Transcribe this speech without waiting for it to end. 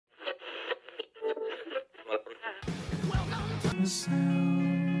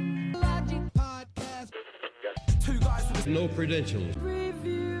No credentials.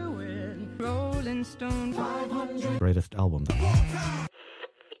 Reviewing Rolling Stone 500 greatest album.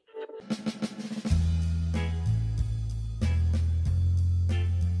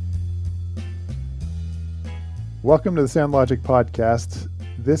 Welcome to the Sound Logic Podcast.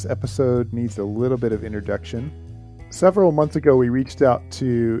 This episode needs a little bit of introduction. Several months ago, we reached out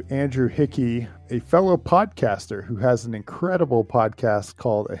to Andrew Hickey, a fellow podcaster who has an incredible podcast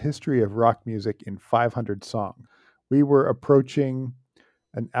called A History of Rock Music in 500 Songs. We were approaching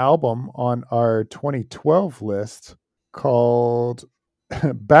an album on our 2012 list called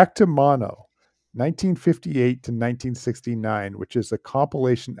Back to Mono, 1958 to 1969, which is a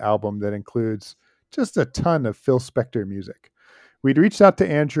compilation album that includes just a ton of Phil Spector music. We'd reached out to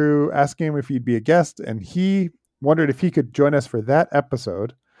Andrew, asking him if he'd be a guest, and he wondered if he could join us for that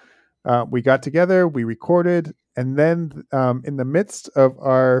episode. We got together, we recorded, and then in the midst of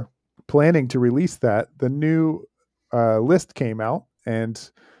our planning to release that, the new list came out and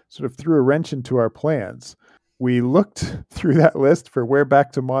sort of threw a wrench into our plans. We looked through that list for where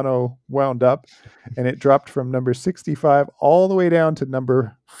Back to Mono wound up, and it dropped from number 65 all the way down to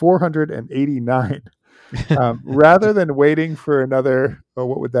number 489. Rather than waiting for another,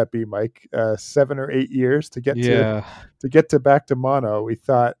 what would that be, Mike? 7 or 8 years to get to Back to Mono, we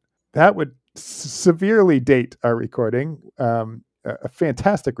thought that would severely date our recording, a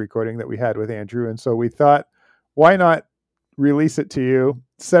fantastic recording that we had with Andrew. And so we thought, why not release it to you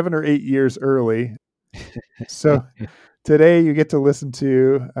 7 or 8 years early? So today you get to listen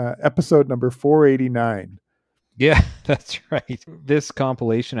to episode number 489. Yeah, that's right. This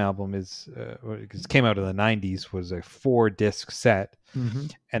compilation album came out in the 90s, was a 4-disc set. Mm-hmm.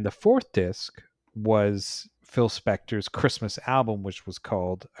 And the fourth disc was Phil Spector's Christmas album, which was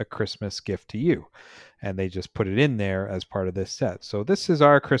called A Christmas Gift to You. And they just put it in there as part of this set. So this is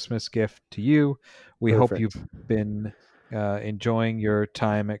our Christmas gift to you. We Perfect. Hope you've been enjoying your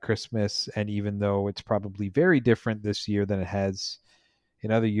time at Christmas. And even though it's probably very different this year than it has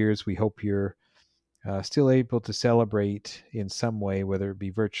in other years, we hope you're still able to celebrate in some way, whether it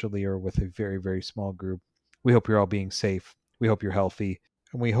be virtually or with a very, very small group. We hope you're all being safe. We hope you're healthy.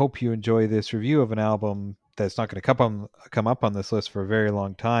 And we hope you enjoy this review of an album that's not going to come up on this list for a very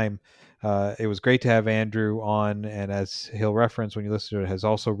long time. It was great to have Andrew on, and as he'll reference when you listen to it, has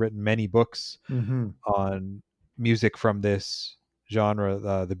also written many books on music from this genre,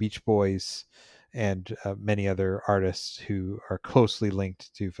 the Beach Boys, and many other artists who are closely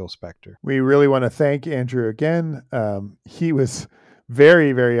linked to Phil Spector. We really want to thank Andrew again. He was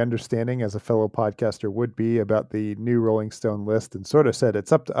very, very understanding, as a fellow podcaster would be, about the new Rolling Stone list, and sort of said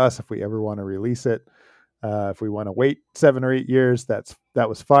it's up to us if we ever want to release it. If we want to wait 7 or 8 years, that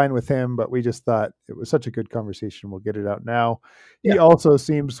was fine with him, but we just thought it was such a good conversation. We'll get it out now. Yeah. He also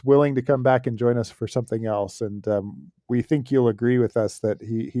seems willing to come back and join us for something else. And we think you'll agree with us that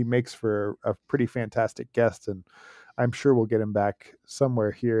he makes for a pretty fantastic guest. And I'm sure we'll get him back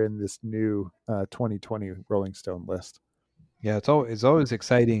somewhere here in this new 2020 Rolling Stone list. Yeah, it's always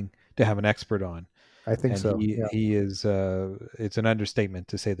exciting to have an expert on. I think so. He is. It's an understatement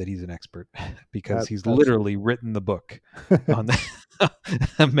to say that he's an expert, because he's literally written the book on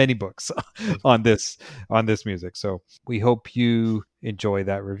many books on this music. So we hope you enjoy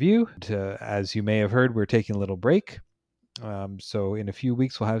that review. As you may have heard, we're taking a little break. So in a few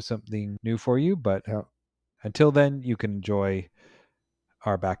weeks we'll have something new for you. But until then, you can enjoy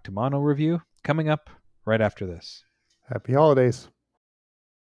our Back to Mono review coming up right after this. Happy holidays.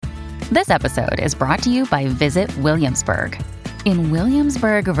 This episode is brought to you by Visit Williamsburg. In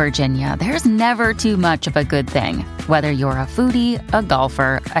Williamsburg, Virginia, there's never too much of a good thing. Whether you're a foodie, a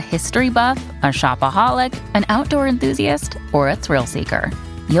golfer, a history buff, a shopaholic, an outdoor enthusiast, or a thrill seeker,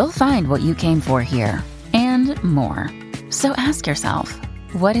 you'll find what you came for here and more. So ask yourself,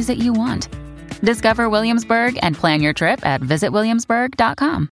 what is it you want? Discover Williamsburg and plan your trip at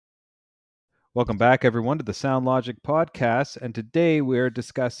visitwilliamsburg.com. Welcome back, everyone, to the Sound Logic Podcast, and today we're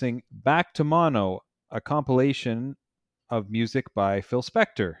discussing Back to Mono, a compilation of music by Phil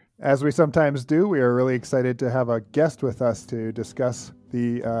Spector. As we sometimes do, we are really excited to have a guest with us to discuss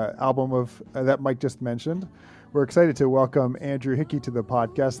the album of that Mike just mentioned. We're excited to welcome Andrew Hickey to the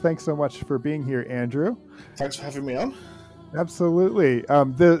podcast. Thanks so much for being here, Andrew. Thanks for having me on. Absolutely.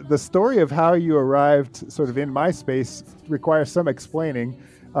 The story of how you arrived sort of in my space requires some explaining.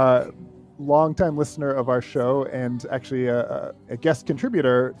 Longtime listener of our show and actually a guest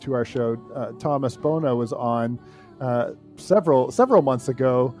contributor to our show, Thomas Bona, was on several months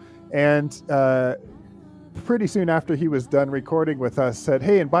ago, and pretty soon after he was done recording with us, said,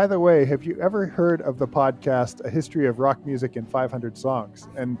 "Hey, and by the way, have you ever heard of the podcast, A History of Rock Music in 500 Songs?"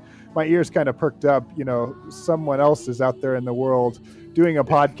 And my ears kind of perked up. Someone else is out there in the world doing a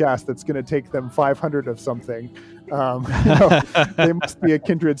podcast that's going to take them 500 of something. They must be a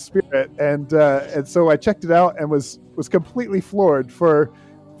kindred spirit. And so I checked it out and was completely floored. For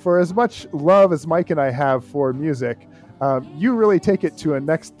as much love as Mike and I have for music, you really take it to a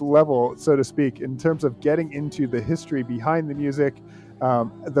next level, so to speak, in terms of getting into the history behind the music,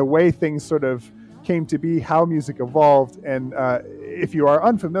 the way things sort of came to be, how music evolved. And if you are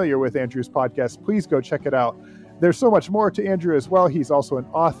unfamiliar with Andrew's podcast, please go check it out. There's so much more to Andrew as well. He's also an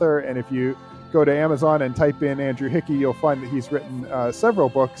author, and if you go to Amazon and type in Andrew Hickey, you'll find that he's written several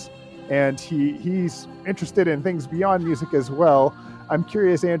books, and he's interested in things beyond music as well. I'm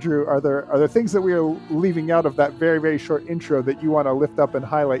curious, Andrew, are there things that we are leaving out of that very, very short intro that you want to lift up and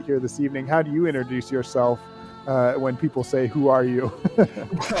highlight here this evening? How do you introduce yourself when people say, "Who are you?"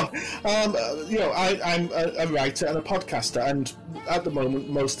 Well, I'm a writer and a podcaster, and at the moment,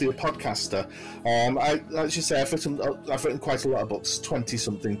 mostly a podcaster. As you say, I've written quite a lot of books,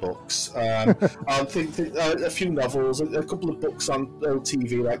 20-something books. I think a few novels, a couple of books on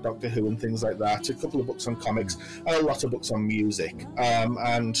TV like Doctor Who and things like that, a couple of books on comics, and a lot of books on music.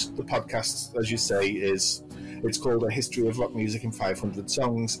 And the podcast, as you say, it's called A History of Rock Music in 500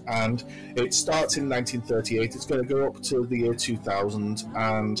 Songs, and it starts in 1938. It's going to go up to the year 2000,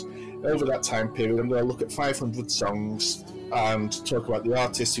 and over that time period, I'm going to look at 500 songs and talk about the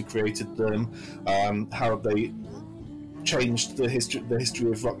artists who created them, how they changed the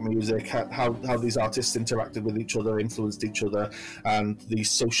history of rock music, how these artists interacted with each other, influenced each other, and the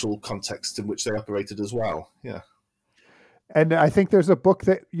social context in which they operated as well. Yeah. And I think there's a book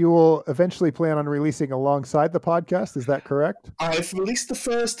that you will eventually plan on releasing alongside the podcast. Is that correct? I've released the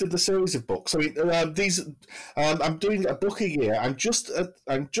first of the series of books. I mean, I'm doing a book a year. I'm just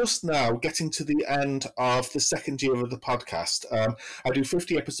now getting to the end of the second year of the podcast. I do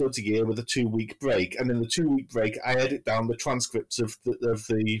 50 episodes a year with a 2-week break, and in the 2-week break, I edit down the transcripts of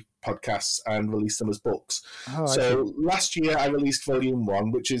the podcasts and release them as books. So last year, I released Volume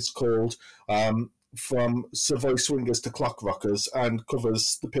 1, which is called From Savoy Swingers to Clock Rockers, and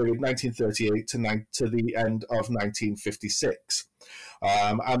covers the period 1938 to the end of 1956.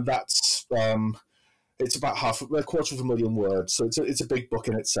 And that's it's about a quarter of a million words, so it's a big book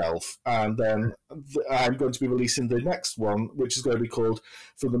in itself. And then I'm going to be releasing the next one, which is going to be called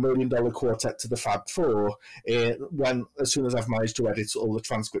From the $1 Million Quartet to the Fab Four, as soon as I've managed to edit all the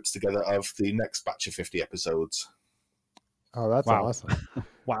transcripts together of the next batch of 50 episodes. Oh, that's awesome.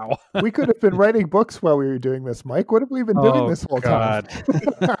 Wow. We could have been writing books while we were doing this, Mike. What have we been doing this whole time?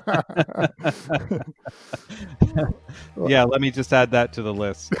 Yeah, let me just add that to the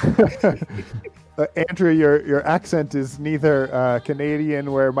list. Andrew, your accent is neither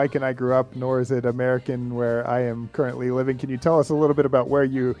Canadian, where Mike and I grew up, nor is it American, where I am currently living. Can you tell us a little bit about where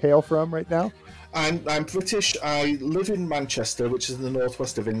you hail from right now? I'm British. I live in Manchester, which is in the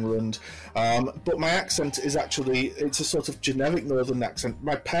northwest of England. But my accent is it's a sort of generic northern accent.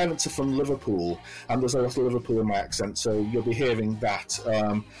 My parents are from Liverpool, and there's a lot of Liverpool in my accent, so you'll be hearing that.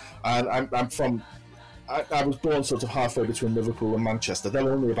 And I was born sort of halfway between Liverpool and Manchester.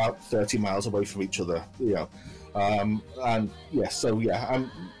 They're only about 30 miles away from each other, I'm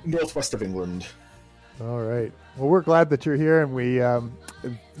northwest of England. All right. Well, we're glad that you're here, and we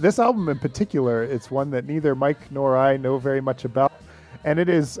this album in particular, it's one that neither Mike nor I know very much about, and it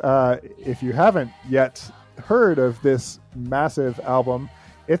is, if you haven't yet heard of this massive album,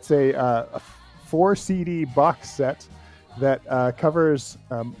 it's a 4 CD box set that covers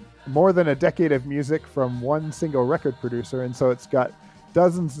more than a decade of music from one single record producer, and so it's got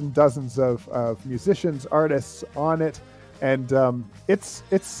dozens and dozens of musicians, artists on it. And it's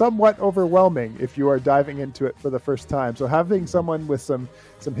somewhat overwhelming if you are diving into it for the first time. So having someone with some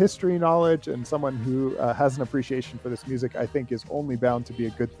history knowledge and someone who has an appreciation for this music, I think, is only bound to be a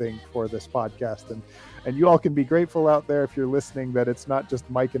good thing for this podcast. And you all can be grateful out there if you're listening that it's not just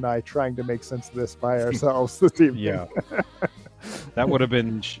Mike and I trying to make sense of this by ourselves this evening. Yeah, that would have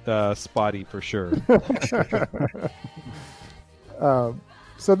been spotty for sure.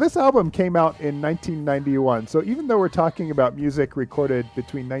 So this album came out in 1991. So even though we're talking about music recorded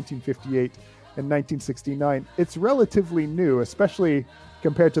between 1958 and 1969, it's relatively new, especially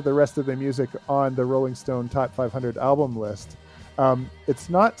compared to the rest of the music on the Rolling Stone Top 500 album list. It's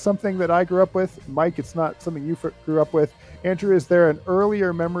not something that I grew up with. Mike, it's not something you grew up with. Andrew, is there an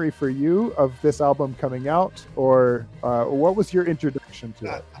earlier memory for you of this album coming out, or what was your introduction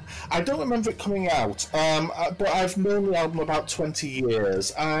to it? I don't remember it coming out, but I've known the album about 20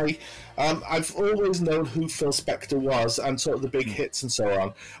 years. I I've always known who Phil Spector was and sort of the big hits and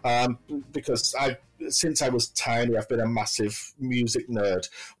so on, because since I was tiny, I've been a massive music nerd.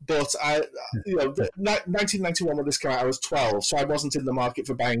 But 1991 when this came out, I was 12, so I wasn't in the market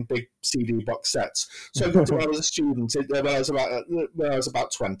for buying big CD box sets. So I got to when I was a student, when I was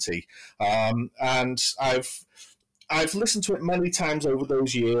about 20, and I've listened to it many times over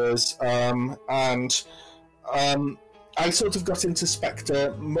those years, and I sort of got into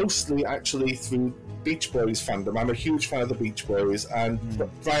Spector mostly actually through Beach Boys fandom. I'm a huge fan of the Beach Boys, and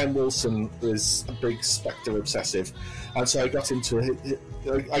Brian Wilson is a big Spector obsessive, and so I got into it.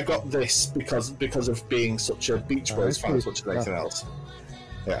 I got this because of being such a Beach Boys fan as much as anything else.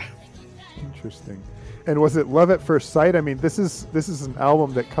 Yeah. Interesting. And was it love at first sight? I mean, this is an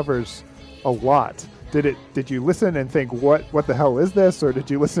album that covers a lot. Did you listen and think, what the hell is this? Or did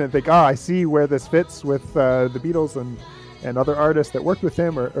you listen and think, I see where this fits with the Beatles and other artists that worked with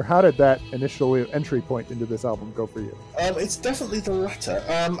him? Or how did that initial entry point into this album go for you? It's definitely the latter.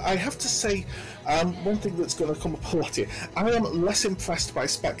 I have to say, one thing that's going to come up a lot here, I am less impressed by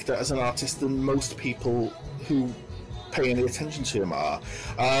Spector as an artist than most people who pay any attention to him are.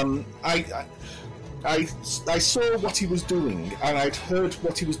 I saw what he was doing, and I'd heard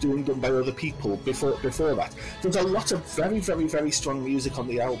what he was doing done by other people before that. There's a lot of very, very, very strong music on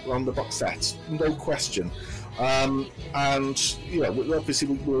the album, on the box set, no question. And obviously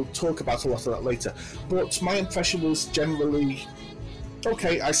we'll talk about a lot of that later. But my impression was generally,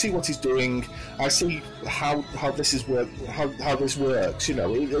 okay, I see what he's doing. I see how this is how this works.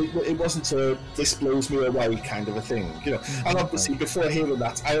 It wasn't a this blows me away kind of a thing. And obviously before hearing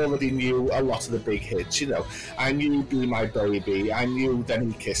that, I already knew a lot of the big hits. I knew "Be My Baby," I knew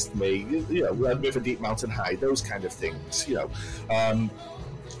 "Then He Kissed Me," "River Deep Mountain High," those kind of things.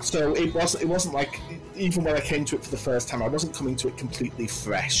 So it wasn't like, even when I came to it for the first time, I wasn't coming to it completely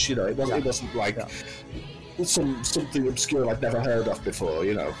fresh. It wasn't like. Something obscure I'd never heard of before,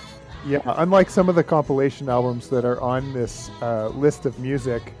 Yeah, unlike some of the compilation albums that are on this list of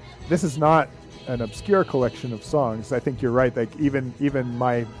music, this is not an obscure collection of songs. I think you're right. Like even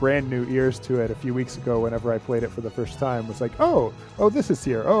my brand new ears to it a few weeks ago, whenever I played it for the first time, was like, oh, this is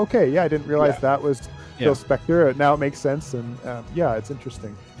here. Oh, okay, yeah, I didn't realize that was Phil Spector. Now it makes sense, and it's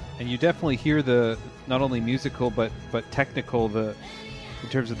interesting. And you definitely hear the not only musical but technical, in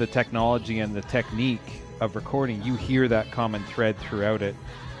terms of the technology and the technique of recording, you hear that common thread throughout it.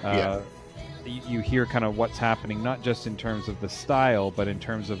 You hear kind of what's happening, not just in terms of the style, but in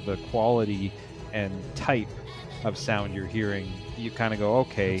terms of the quality and type of sound you're hearing. You kind of go,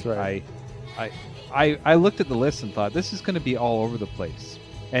 okay, right. I looked at the list and thought, this is going to be all over the place.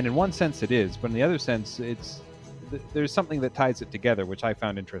 And in one sense it is, but in the other sense, there's something that ties it together, which I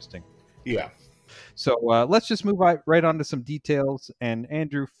found interesting. Yeah. So let's just move right on to some details. And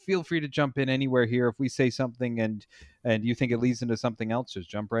Andrew, feel free to jump in anywhere here. If we say something and you think it leads into something else, just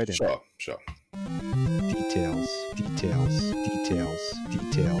jump right in. Sure. Details.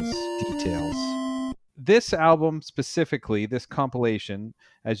 This album specifically, this compilation,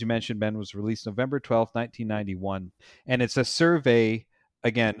 as you mentioned, Ben, was released November 12th, 1991. And it's a survey,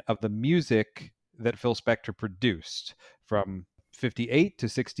 again, of the music that Phil Spector produced from 58 to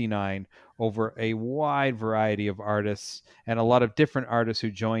 69 over a wide variety of artists, and a lot of different artists who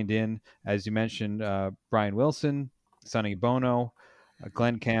joined in. As you mentioned, Brian Wilson, Sonny Bono,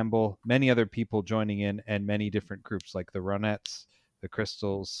 Glenn Campbell, many other people joining in, and many different groups like the Ronettes, the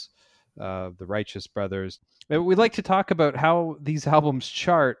Crystals, the Righteous Brothers. We'd like to talk about how these albums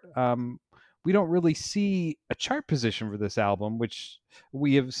chart. We don't really see a chart position for this album, which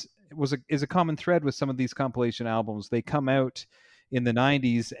is a common thread with some of these compilation albums. They come out in the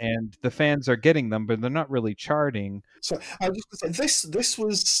 90s and the fans are getting them, but they're not really charting. So I was just going to say, this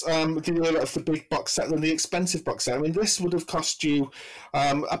was the era of the big box set and the expensive box set. I mean, this would have cost you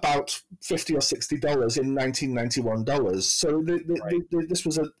about $50 or $60 in 1991 dollars. So this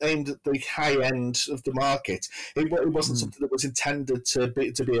was aimed at the high end of the market. It wasn't something that was intended to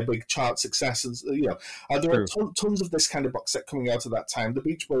be a big chart success. And, there are tons of this kind of box set coming out at that time. The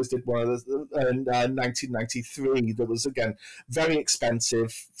Beach Boys did one of those in 1993. That was, again, very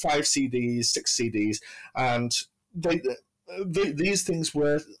expensive, 5 CDs, 6 CDs, and these things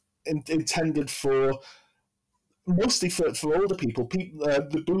were intended for mostly for older people,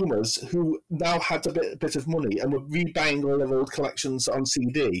 the boomers who now had a bit of money and were rebuying all their old collections on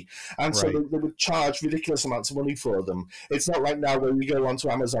CD, and so they would charge ridiculous amounts of money for them. It's not like now where you go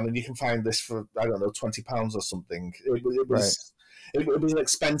onto Amazon and you can find this for, I don't know, £20 or something. It was an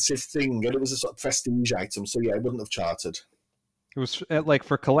expensive thing, and it was a sort of prestige item, so yeah, it wouldn't have charted. It was like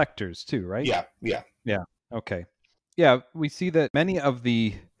for collectors too, right? Yeah. Okay. Yeah, we see that many of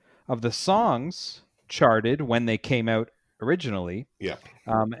the of the songs charted when they came out originally. Yeah.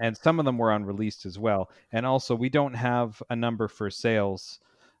 And some of them were unreleased as well. And also, we don't have a number for sales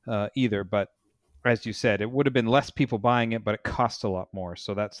either. But as you said, it would have been less people buying it, but it cost a lot more.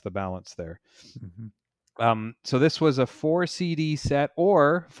 So that's the balance there. So this was a 4 CD set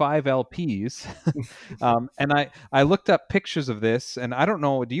or 5 LPs. And I looked up pictures of this, and I don't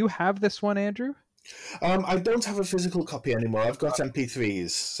know, do you have this one, Andrew? I don't have a physical copy anymore. I've got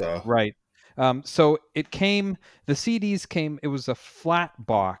MP3s. So Right. So the CDs came, it was a flat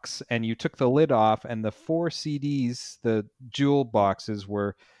box, and you took the lid off, and the 4 CDs, the jewel boxes,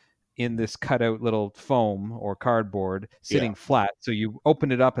 were in this cutout little foam or cardboard sitting flat. So you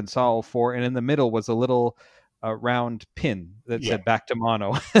opened it up and saw all 4, and in the middle was a little round pin that said "Back to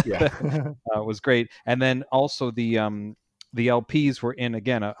Mono." It was great. And then also the LPs were in,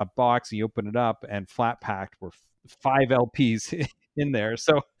 again, a box. You open it up, and flat packed were 5 LPs in there.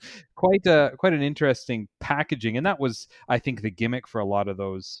 So quite an interesting packaging. And that was, I think, the gimmick for a lot of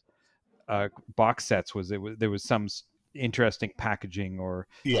those box sets was there was some interesting packaging, or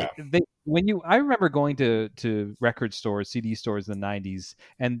I remember going to record stores, CD stores in the 90s,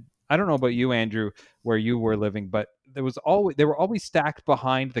 and I don't know about you, Andrew, where you were living, but they were always stacked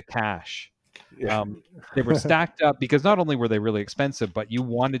behind the cash. They were stacked up because not only were they really expensive, but you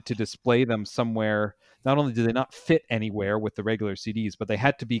wanted to display them somewhere. Not only did they not fit anywhere with the regular CDs, but they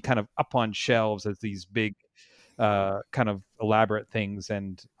had to be kind of up on shelves as these big kind of elaborate things.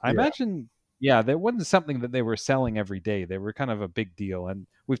 And I imagine there wasn't something that they were selling every day. They were kind of a big deal. And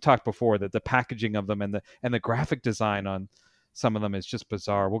we've talked before that the packaging of them and the graphic design on some of them is just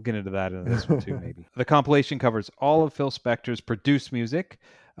bizarre. We'll get into that in this one too, maybe. The compilation covers all of Phil Spector's produced music.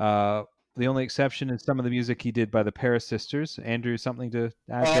 The only exception is some of the music he did by the Paris Sisters. Andrew, something to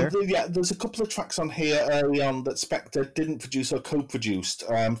add there? There's a couple of tracks on here early on that Spector didn't produce or co-produced.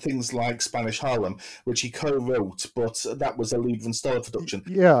 Things like Spanish Harlem, which he co-wrote, but that was a Lever and Stoller production.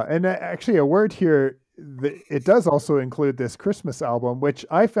 Yeah, and actually a word here, it does also include this Christmas album, which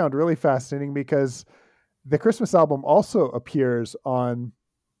I found really fascinating because the Christmas album also appears on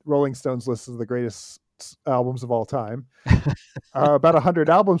Rolling Stone's list of the greatest albums of all time. About 100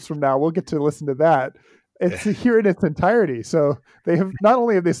 albums from now, we'll get to listen to that. It's here in its entirety. So they have not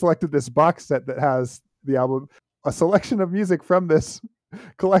only have they selected this box set that has the album, a selection of music from this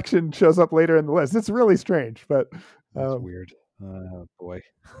collection shows up later in the list. It's really strange, but that's weird. Oh boy,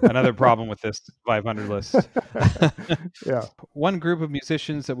 another problem with this 500 list. One group of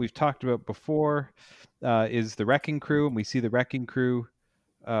musicians that we've talked about before is the Wrecking Crew, and we see the Wrecking Crew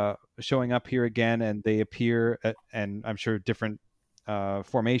showing up here again, and they appear and I'm sure different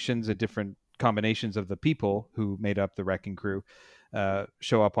formations and different combinations of the people who made up the Wrecking Crew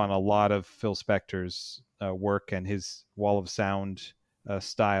show up on a lot of Phil Spector's work and his wall of sound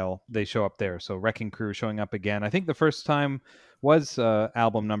style. They show up there. So Wrecking Crew showing up again. I think the first time was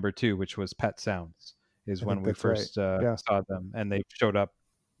album number 2, which was Pet Sounds, is when we first saw them, and they showed up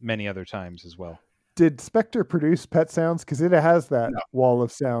many other times as well. Did Spector produce Pet Sounds? Because it has that wall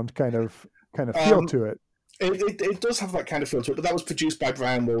of sound kind of feel to it. It does have that kind of feel to it, but that was produced by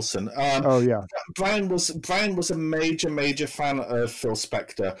Brian Wilson. Brian was a major fan of Phil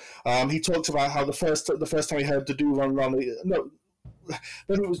Spector. He talked about how the first time he heard the Do Run Run,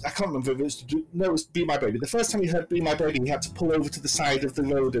 I can't remember if it was Be My Baby. The first time he heard Be My Baby, he had to pull over to the side of the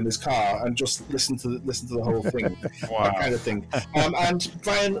road in his car and just listen to the whole thing. That kind of thing. And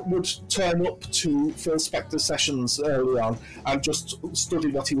Brian would turn up to Phil Spector sessions early on and just study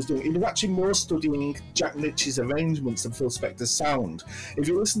what he was doing. He was actually more studying Jack Nitzsche's arrangements than Phil Spector's sound. If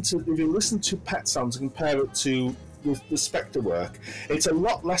you listen to Pet Sounds and compare it to the Spector work, it's a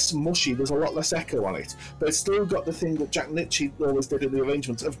lot less mushy, there's a lot less echo on it, but it's still got the thing that Jack Nitzsche always did in the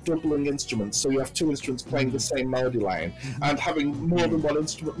arrangements of doubling instruments, so you have 2 instruments playing the same melody line and having more than one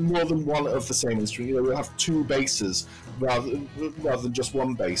instrument, more than one of the same instrument. You'll have 2 basses rather than just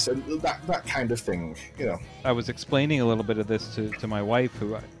one bass, and that kind of thing. I was explaining a little bit of this to my wife,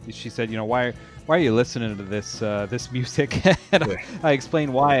 who she said, why are you listening to this music? And I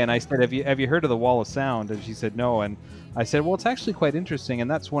explained why, and I said, have you heard of the Wall of Sound? And she said no, and I said, well, it's actually quite interesting,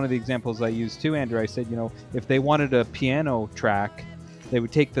 and that's one of the examples I used too, Andrew. I said, if they wanted a piano track, they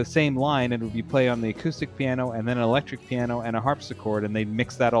would take the same line and it would be play on the acoustic piano and then an electric piano and a harpsichord, and they'd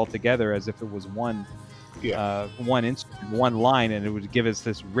mix that all together as if it was one instrument, one line, and it would give us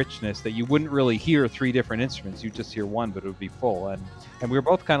this richness that you wouldn't really hear 3 different instruments. You just hear one, but it would be full. And we were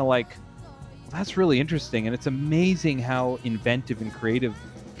both kind of like, that's really interesting, and it's amazing how inventive and creative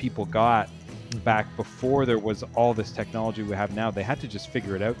people got back before there was all this technology we have now. They had to just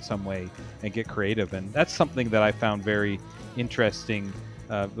figure it out some way and get creative, and that's something that I found very interesting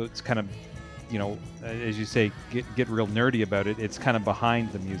it's kind of, as you say, get real nerdy about it. It's kind of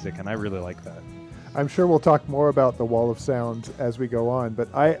behind the music, and I really like that. I'm sure we'll talk more about the wall of sound as we go on,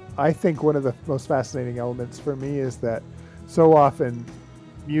 but I think one of the most fascinating elements for me is that so often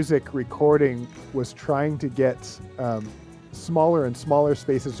music recording was trying to get smaller and smaller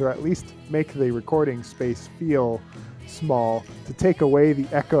spaces, or at least make the recording space feel small, to take away the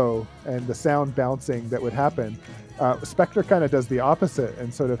echo and the sound bouncing that would happen. Spector kind of does the opposite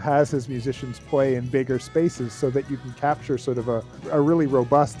and sort of has his musicians play in bigger spaces so that you can capture sort of a really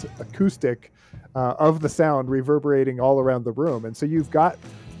robust acoustic of the sound reverberating all around the room. And so you've got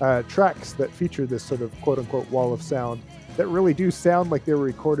tracks that feature this sort of quote-unquote wall of sound that really do sound like they were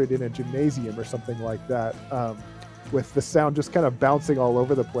recorded in a gymnasium or something like that, with the sound just kind of bouncing all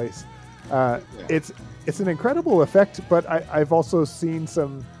over the place. It's an incredible effect, but I've also seen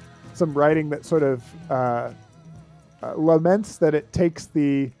some writing that sort of laments that it takes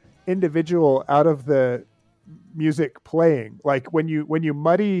the individual out of the music playing. Like when you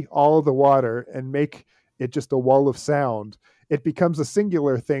muddy all the water and make it just a wall of sound, it becomes a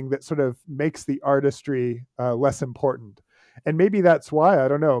singular thing that sort of makes the artistry less important. And maybe that's why, I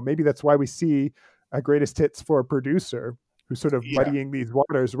don't know, maybe that's why we see a greatest hits for a producer who's sort of muddying these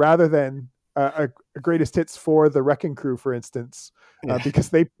waters rather than a greatest hits for the Wrecking Crew, for instance, because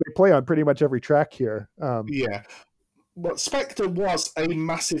they play on pretty much every track here. Well, Spector was a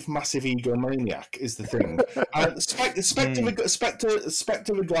massive egomaniac, is the thing.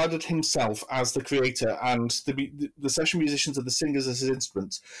 Spector regarded himself as the creator and the session musicians and the singers as his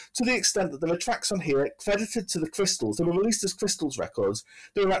instruments, to the extent that there are tracks on here credited to the Crystals. They were released as Crystals records.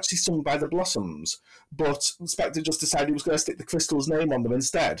 They were actually sung by the Blossoms, but Spector just decided he was going to stick the Crystals' name on them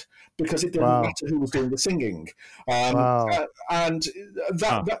instead, because it didn't matter who was doing the singing.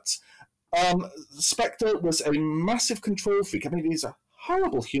 Spector was a massive control freak. I mean, he's a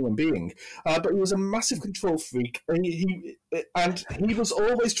horrible human being, but he was a massive control freak, and he was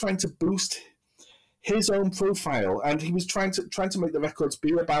always trying to boost his own profile, and he was trying to make the records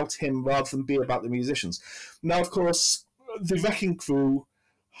be about him rather than be about the musicians. Now, of course, the Wrecking Crew,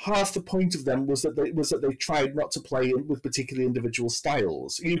 half the point of them was that they tried not to play with particularly individual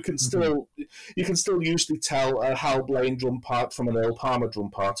styles. You can still usually tell a Hal Blaine drum part from an Earl Palmer drum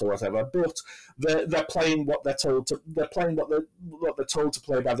part or whatever, but they're playing what they're told to. They're playing what they're told to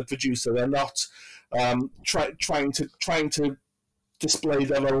play by the producer. They're not trying to display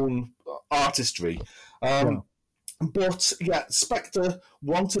their own artistry. But yeah, Spector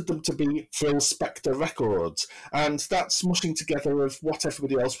wanted them to be Phil Spector records, and that smushing together of what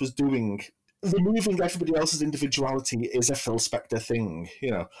everybody else was doing, removing everybody else's individuality, is a Phil Spector thing,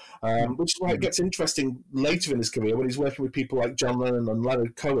 which is why it gets interesting later in his career when he's working with people like John Lennon and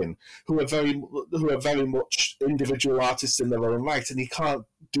Leonard Cohen, who are very much individual artists in their own right, and he can't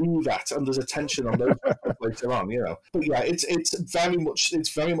do that, and there's a tension on those later on, But yeah, it's very much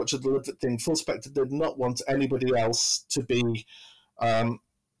a deliberate thing. Phil Spector did not want anybody else to be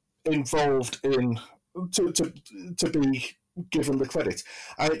involved in to be given the credit.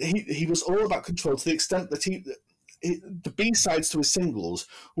 He was all about control, to the extent that the B-sides to his singles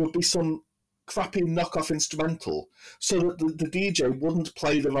would be some crappy knockoff instrumental, so that the DJ wouldn't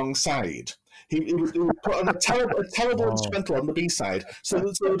play the wrong side. He would put on a terrible instrumental on the B-side, so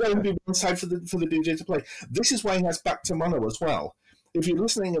there would only be one side for the DJ to play. This is why he has back to mono as well. If you're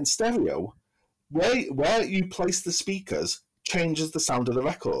listening in stereo, where you place the speakers changes the sound of the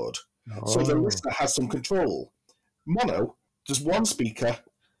record, so the listener has some control. Mono, just one speaker,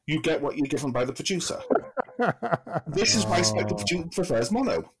 you get what you're given by the producer. This is why Spector prefers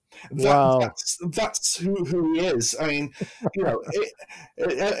mono. That's who he is. I mean,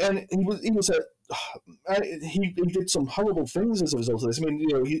 and he did some horrible things as a result of this. I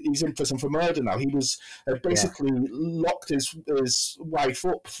mean, he's in prison for murder now. He was basically locked his wife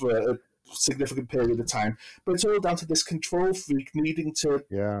up for a significant period of time, but it's all down to this control freak needing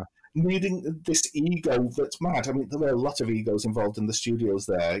this ego that's mad. I mean, there were a lot of egos involved in the studios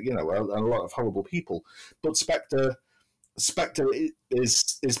there, and a lot of horrible people. But Spector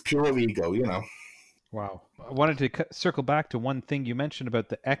is pure ego, Wow. I wanted to circle back to one thing you mentioned about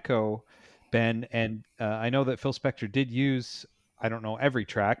the echo, Ben, and I know that Phil Spector did use, I don't know every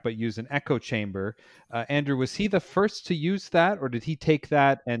track, but use an echo chamber. Andrew, was he the first to use that, or did he take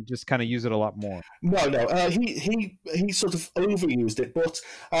that and just kind of use it a lot more? No. He sort of overused it, but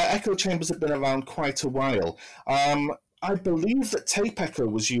echo chambers have been around quite a while. I believe that tape echo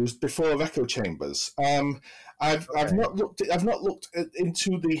was used before echo chambers. I've not looked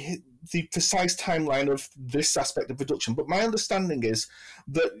into the precise timeline of this aspect of reduction, but my understanding is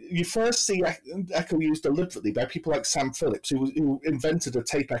that you first see echo used deliberately by people like Sam Phillips, who invented a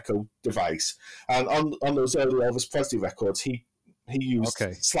tape echo device, and on those early Elvis Presley records, he used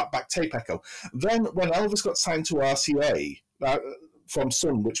slapback tape echo. Then when Elvis got signed to RCA from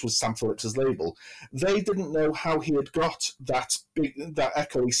Sun, which was Sam Phillips's label, they didn't know how he had got that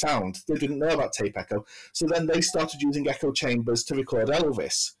echoey sound. They didn't know about tape echo, so then they started using echo chambers to record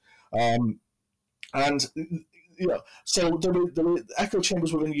Elvis. And so the echo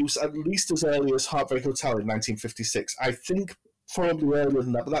chambers were in use at least as early as Heartbreak Hotel in 1956. I think probably earlier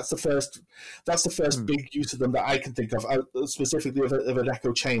than that, but that's the first big use of them that I can think of, specifically of an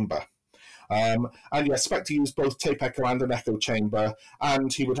echo chamber. And yeah, Spector used both tape echo and an echo chamber,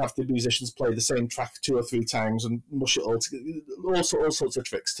 and he would have the musicians play the same track 2 or 3 times and mush it all together, all sorts of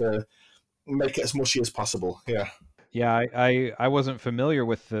tricks to make it as mushy as possible. Yeah, I wasn't familiar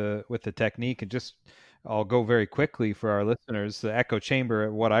with the technique, and just I'll go very quickly for our listeners. The echo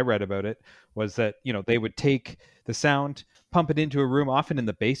chamber, what I read about it was that they would take the sound, pump it into a room, often in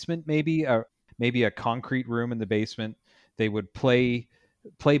the basement, maybe a concrete room in the basement. They would play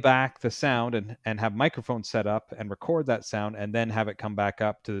back the sound and have microphones set up and record that sound, and then have it come back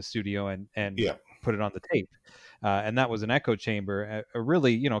up to the studio and put it on the tape. And that was an echo chamber, a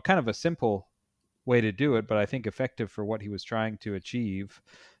really, kind of a simple way to do it, but I think effective for what he was trying to achieve,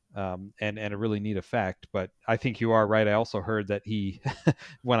 and a really neat effect. But I think you are right. I also heard that he,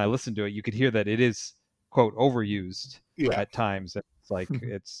 when I listened to it, you could hear that it is, quote, overused at times. It's like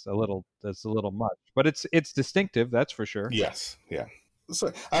it's a little much, but it's distinctive, that's for sure. Yes, yeah.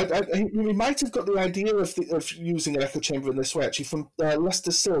 So we might have got the idea of using an echo chamber in this way actually from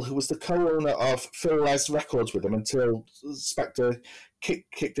Lester Sill, who was the co-owner of Philized Records with him until Spector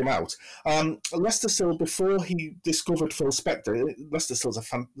kicked him out. Lester Sill, before he discovered Phil Spector, Lester Sill's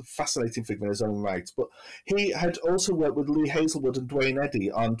a fascinating figure in his own right, but he had also worked with Lee Hazelwood and Dwayne Eddy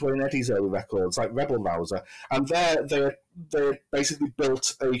on Dwayne Eddy's early records like Rebel Rouser, and they basically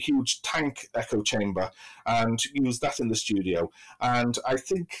built a huge tank echo chamber and used that in the studio. And I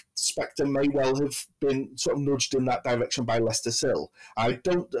think Spector may well have been sort of nudged in that direction by Lester Sill. I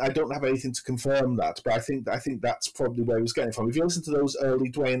don't have anything to confirm that, but I think that's probably where he was getting from. If you listen to those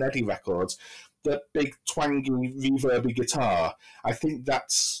early Dwayne Eddy records, that big twangy reverby guitar, I think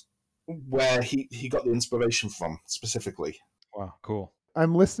that's where he got the inspiration from specifically. Wow, cool.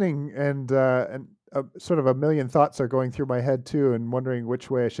 I'm listening, and sort of a million thoughts are going through my head too, and wondering which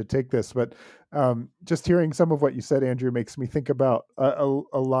way I should take this. But just hearing some of what you said, Andrew, makes me think about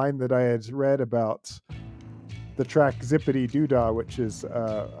a line that I had read about the track Zippity Doodah, which is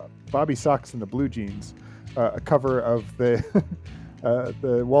Bobby Sox and the Blue Jeans, a cover of the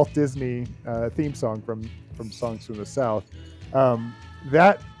the Walt Disney theme song from Songs from the South.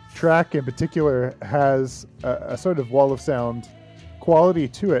 That track in particular has a sort of wall of sound quality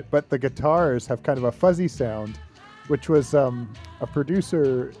to it, but the guitars have kind of a fuzzy sound, which was a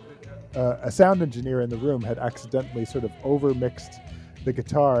producer, a sound engineer in the room had accidentally sort of over mixed the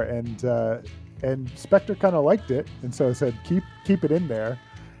guitar, and Spector kind of liked it, and so said keep it in there,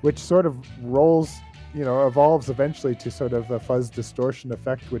 which sort of rolls, evolves eventually to sort of a fuzz distortion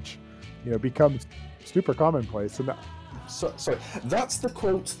effect, which becomes super commonplace. And So that's the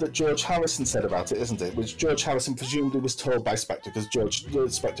quote that George Harrison said about it, isn't it? Which George Harrison presumably was told by Spector, because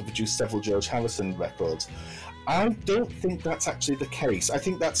Spector produced several George Harrison records. I don't think that's actually the case. I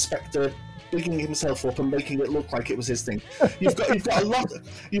think that's Spector bigging himself up and making it look like it was his thing. You've got a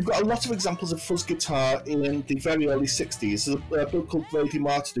lot of examples of fuzz guitar in the very early '60s. There's a bloke called Brady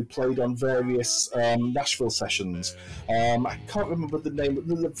Martin who played on various Nashville sessions. I can't remember the name.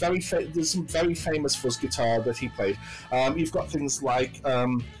 There's some very famous fuzz guitar that he played. You've got things like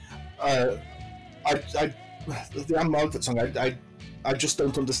the Anne Margaret song. I just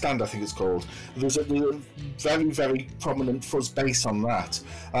don't understand, I think it's called. There's a very, very prominent fuzz bass on that.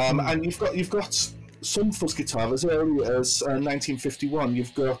 And you've got some fuzz guitar as early as 1951.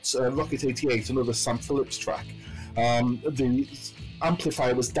 You've got Rocket 88, another Sam Phillips track. The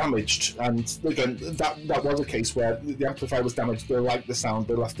amplifier was damaged, and again, that was a case where the amplifier was damaged. They liked the sound,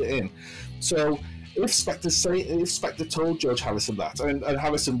 they left it in. So if Spector told George Harrison that, and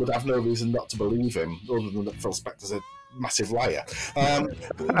Harrison would have no reason not to believe him, other than that Phil Spector's a massive liar. But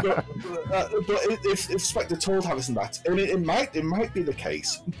if Spector told Harrison that, and it might be the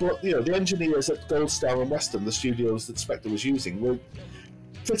case, but the engineers at Gold Star and Western, the studios that Spector was using, were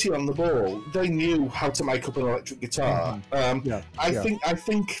pretty on the ball. They knew how to make up an electric guitar. I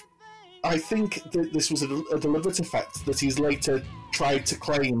think I think that this was a deliberate effect that he's later tried to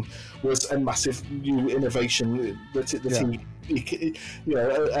claim was a massive new innovation he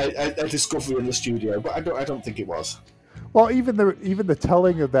a discovery in the studio, but I don't think it was. Well, even the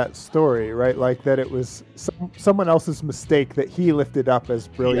telling of that story, right? Like that it was someone else's mistake that he lifted up as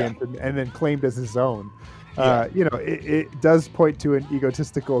brilliant and then claimed as his own. It does point to an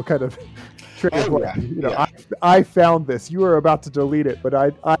egotistical kind of trick. I found this. You were about to delete it, but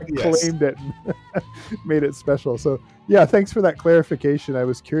I claimed it and made it special. So yeah, thanks for that clarification. I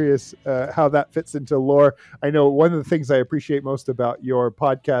was curious how that fits into lore. I know one of the things I appreciate most about your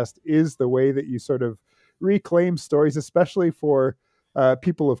podcast is the way that you sort of reclaim stories, especially for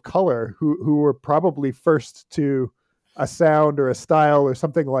people of color who were probably first to a sound or a style or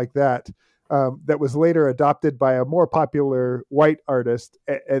something like that. That was later adopted by a more popular white artist,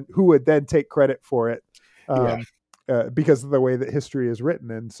 and who would then take credit for it because of the way that history is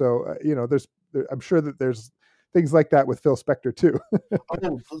written. And so, I'm sure that there's things like that with Phil Spector too.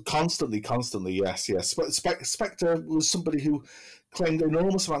 Constantly, yes. Spector was somebody who claimed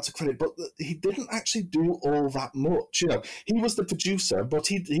enormous amounts of credit, but he didn't actually do all that much. He was the producer, but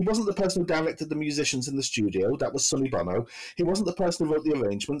he wasn't the person who directed the musicians in the studio. That was Sonny Bono. He wasn't the person who wrote the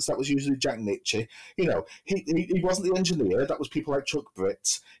arrangements. That was usually Jack Nitzsche. He wasn't the engineer. That was people like Chuck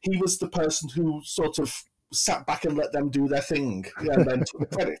Britt. He was the person who sort of sat back and let them do their thing, and then took the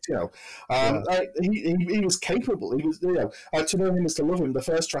credit. He was capable. He was, to know him is to love him. The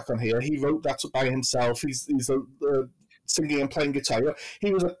first track on here, he wrote that by himself. He's singing and playing guitar.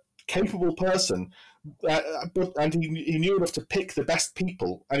 He was a capable person, and he knew enough to pick the best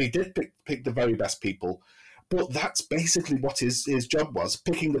people, and he did pick the very best people. But that's basically what his job was,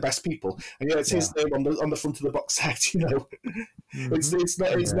 picking the best people. And it's his name on the front of the box set. Mm-hmm.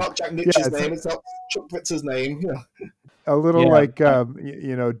 It's not Jack Nitzsche's name. It's not Chuck Britt's name. A little like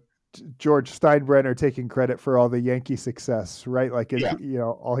George Steinbrenner taking credit for all the Yankee success, right? Like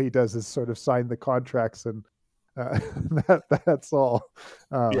all he does is sort of sign the contracts, and that's all.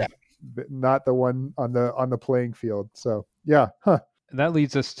 Not the one on the playing field. So that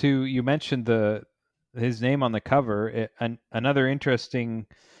leads us to, you mentioned his name on the cover. Another interesting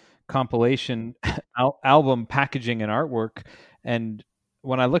compilation album packaging and artwork. And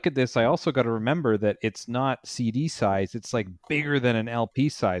when I look at this, I also got to remember that it's not CD size. It's like bigger than an LP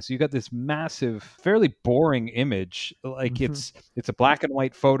size. So you got this massive, fairly boring image. Like it's a black and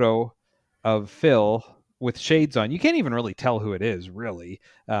white photo of Phil with shades on. You can't even really tell who it is, really.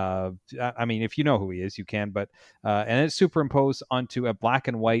 I mean, if you know who he is, you can. But and it's superimposed onto a black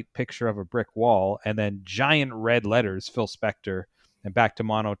and white picture of a brick wall, and then giant red letters, Phil Spector, and back to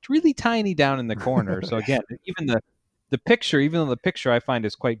mono, really tiny down in the corner. So again, even the picture, even though the picture I find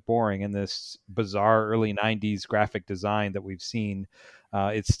is quite boring in this bizarre early 90s graphic design that we've seen,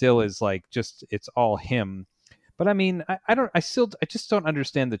 it still is like it's all him. But I mean, I just don't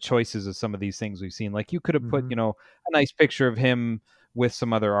understand the choices of some of these things we've seen. Like you could have put, a nice picture of him with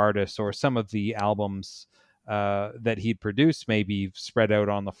some other artists, or some of the albums that he'd produced, maybe spread out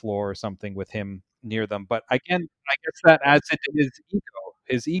on the floor or something with him near them. But again, I guess that adds into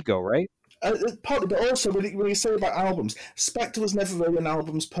his ego, right? Partly, but also when you say about albums, Spector was never really an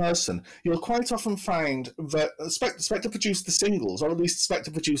albums person. You'll quite often find that Spector produced the singles, or at least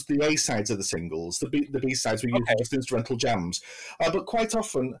Spector produced the A sides of the singles. The B sides were usually just instrumental jams. But quite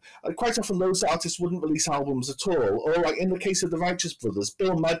often those artists wouldn't release albums at all. Or like in the case of the Righteous Brothers,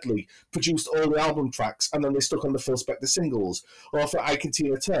 Bill Medley produced all the album tracks, and then they stuck on the Phil Spector singles. Or for Ike and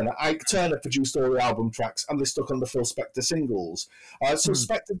Tina Turner, Ike Turner produced all the album tracks, and they stuck on the Phil Spector singles. So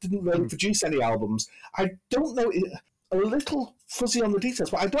Spector didn't really produce any albums. I don't know, a little fuzzy on the details,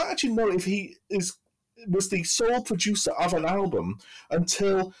 but I don't actually know if he was the sole producer of an album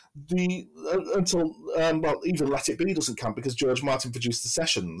until even Let It Be doesn't count because George Martin produced the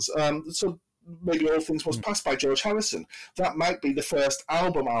sessions. So maybe All Things Must Pass by George Harrison. That might be the first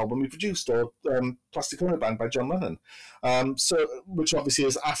album he produced, or Plastic Ono Band by John Lennon. Which obviously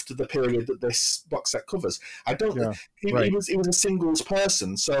is after the period that this box set covers. I don't think he was a singles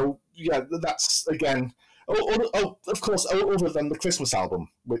person. So yeah, that's again. Of course, other than the Christmas album,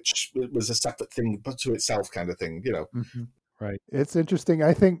 which was a separate thing but to itself, kind of thing. Right. It's interesting.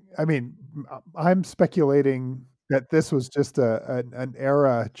 I'm speculating that this was just an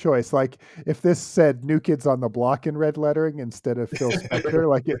era choice. Like if this said New Kids on the Block in red lettering instead of Phil Spector,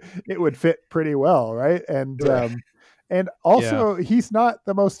 like it would fit pretty well, right? And also he's not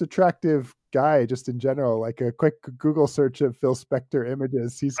the most attractive guy just in general. Like a quick Google search of Phil Spector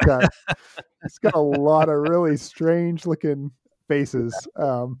images, he's got a lot of really strange looking faces.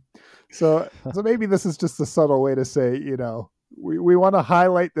 So maybe this is just a subtle way to say, we want to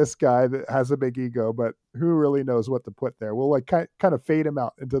highlight this guy that has a big ego, but who really knows what to put there? We'll like kind of fade him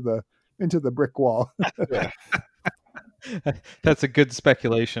out into the brick wall. Yeah. That's a good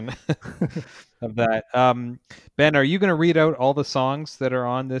speculation of that. Ben, are you going to read out all the songs that are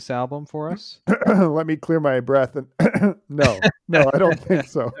on this album for us? Let me clear my breath. And no, I don't think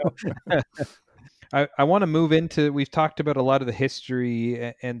so. I want to move into, we've talked about a lot of the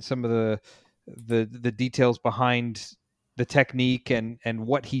history and some of the details behind the technique and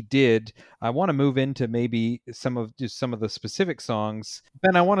what he did. I want to move into maybe some of the specific songs.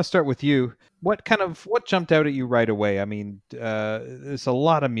 Ben, I want to start with you. What jumped out at you right away? I mean, there's a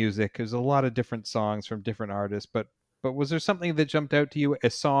lot of music. There's a lot of different songs from different artists, but was there something that jumped out to you, a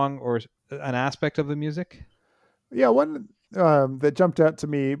song or an aspect of the music? Yeah, one that jumped out to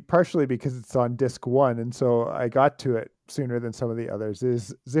me, partially because it's on disc 1, and so I got to it sooner than some of the others,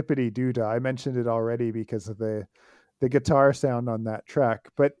 is Zippity Doo Dah. I mentioned it already because of the guitar sound on that track,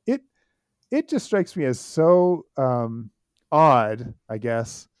 but it just strikes me as so odd, I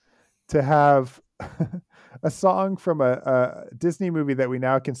guess, to have a song from a Disney movie that we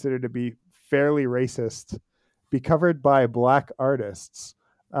now consider to be fairly racist be covered by Black artists,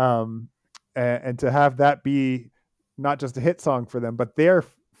 and to have that be not just a hit song for them, but their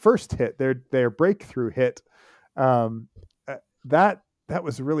first hit, their breakthrough hit. That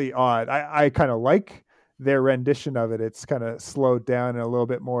was really odd. I kind of like their rendition of it. It's kind of slowed down and a little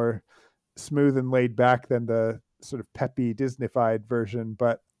bit more smooth and laid back than the sort of peppy Disneyfied version.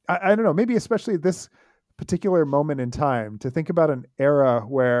 But I don't know, maybe especially this particular moment in time, to think about an era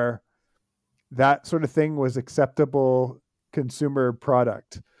where that sort of thing was acceptable consumer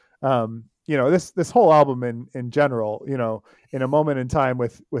product. This whole album in general, in a moment in time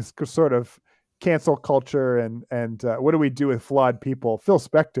with sort of cancel culture and what do we do with flawed people? Phil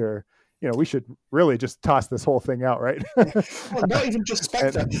Spector, we should really just toss this whole thing out, right? Well, not even just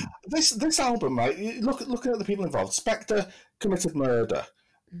Spector. This album, right? Looking at the people involved, Spector committed murder.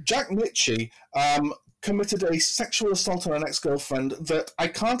 Jack Ritchie committed a sexual assault on an ex-girlfriend that I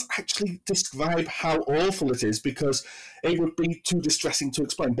can't actually describe how awful it is because it would be too distressing to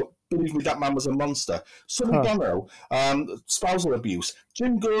explain. But believe me, that man was a monster. Sonny Bono, spousal abuse.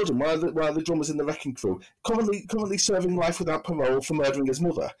 Jim Gordon, one of the drummers in the Wrecking Crew, currently serving life without parole for murdering his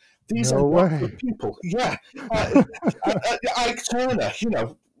mother. These are good people. Yeah. Ike Turner,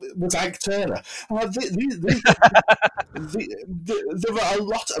 was Ike Turner. There are a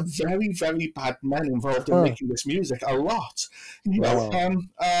lot of very, very bad men involved in making this music. A lot,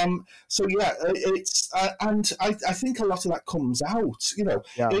 So yeah, it's and I think a lot of that comes out.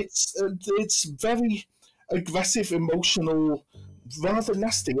 It's very aggressive, emotional, rather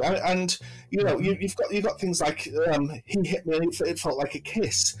nasty, and you've got things like He Hit Me and It Felt Like a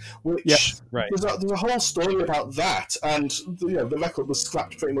Kiss, which there's a whole story about that, and the record was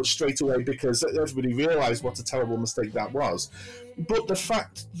scrapped pretty much straight away because everybody realised what a terrible mistake that was. But the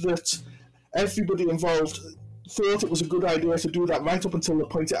fact that everybody involved thought it was a good idea to do that right up until the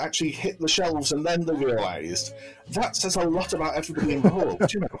point it actually hit the shelves, and then they realised, that says a lot about everybody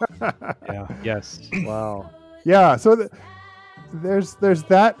involved. Yeah. Yes. Wow. Yeah. So there's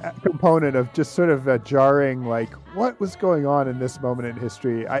that component of just sort of a jarring, like, what was going on in this moment in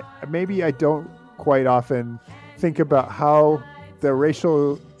history? I don't quite often think about how the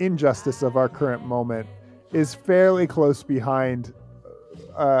racial injustice of our current moment is fairly close behind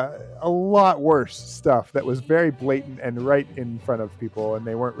a lot worse stuff that was very blatant and right in front of people, and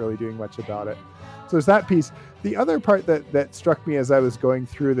they weren't really doing much about it. So there's that piece. The other part that struck me as I was going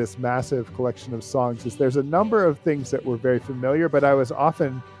through this massive collection of songs is there's a number of things that were very familiar, but I was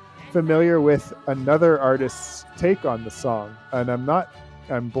often familiar with another artist's take on the song. And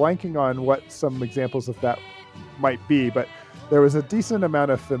I'm blanking on what some examples of that might be, but there was a decent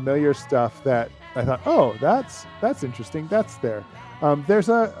amount of familiar stuff that I thought, oh, that's interesting. That's there. There's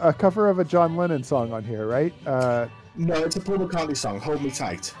a cover of a John Lennon song on here, right? No, it's a Paul McCartney song, Hold Me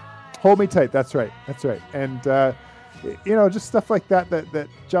Tight. Hold Me Tight, that's right. And, just stuff like that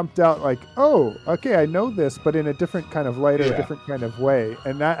jumped out like, oh, okay, I know this, but in a different kind of light or a different kind of way.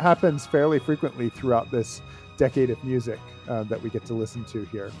 And that happens fairly frequently throughout this decade of music that we get to listen to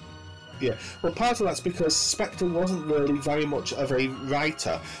here. Yeah, well, part of that's because Spector wasn't really very much of a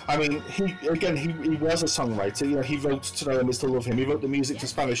writer. I mean, he was a songwriter. He wrote Today I Miss to Love Him. He wrote the music for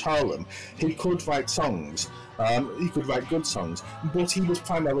Spanish Harlem. He could write songs. He could write good songs, but he was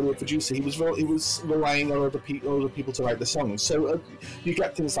primarily a producer. He was relying on other people to write the songs. So you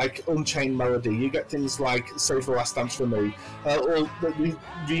get things like Unchained Melody. You get things like Save the Last Dance for Me, or the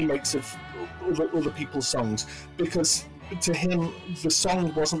remakes of other people's songs, because to him, the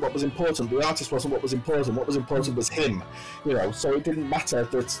song wasn't what was important, the artist wasn't what was important. What was important was him, you know. So it didn't matter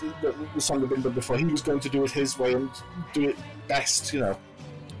that the song had been done before. He was going to do it his way and do it best, you know.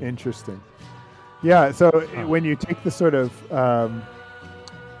 Interesting. Yeah. So when you take the sort of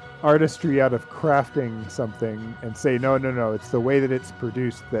artistry out of crafting something and say no, it's the way that it's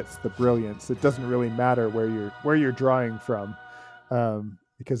produced that's the brilliance. It doesn't really matter where you're drawing from,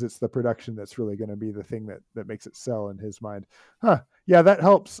 because it's the production that's really going to be the thing that makes it sell in his mind. Yeah, that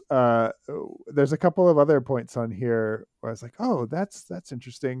helps. There's a couple of other points on here where I was like, oh, that's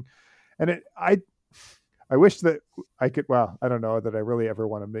interesting, and I wish that I could. Well, I don't know that I really ever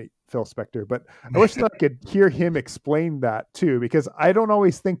want to meet Phil Spector, but I wish that I could hear him explain that too, because I don't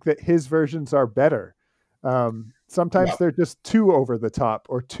always think that his versions are better. Sometimes they're just too over the top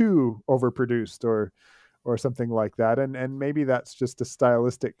or too overproduced or something like that, and maybe that's just a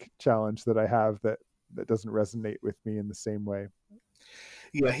stylistic challenge that I have that doesn't resonate with me in the same way.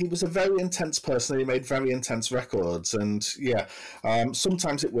 Yeah, he was a very intense person. He made very intense records, and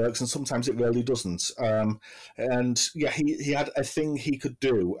sometimes it works and sometimes it really doesn't. And yeah, he had a thing he could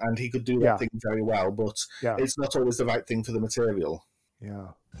do, and he could do that thing very well, but it's not always the right thing for the material.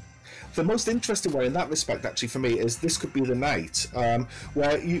 Yeah. The most interesting one in that respect, actually, for me, is This Could Be the Night,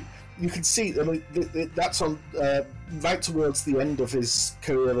 where you can see, I mean, that's on right towards the end of his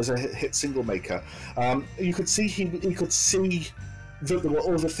career as a hit single maker. You could see he could see that there were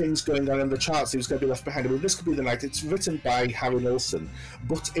other things going on in the charts. He was going to be left behind. I mean, This Could Be the Night. It's written by Harry Nilsson,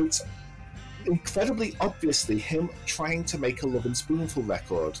 but it's incredibly obviously him trying to make a Lovin' Spoonful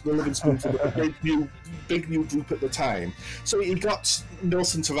record. The Lovin' Spoonful was a big new group at the time. So he got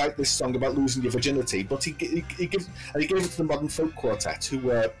Nilsson to write this song about losing your virginity, but he gave it to the Modern Folk Quartet, who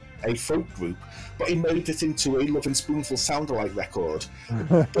were a folk group, but he made it into a Lovin' Spoonful sound-alike record.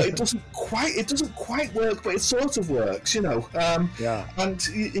 But it doesn't quite work, but it sort of works, you know. And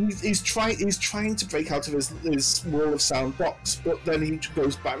he's trying to break out of his wall of sound box, but then he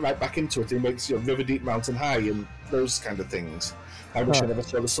goes right back into it. He makes River Deep, Mountain High, and those kind of things. I wish I never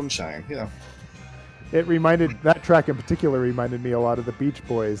saw the sunshine, you know. That track in particular reminded me a lot of the Beach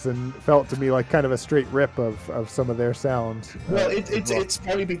Boys, and felt to me like kind of a straight rip of some of their sound. Well, it's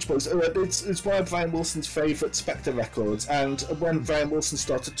very Beach Boys. It's one of Brian Wilson's favourite Spector records, and when Brian Wilson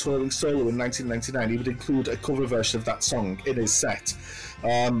started touring solo in 1999, he would include a cover version of that song in his set.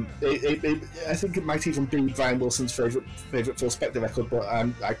 I think it might even be Brian Wilson's favourite Phil Spector record, but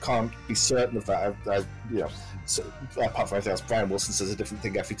I can't be certain of that. So, apart from everything else, Brian Wilson says a different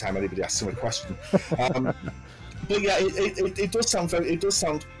thing every time anybody asks him a question. But yeah, it does sound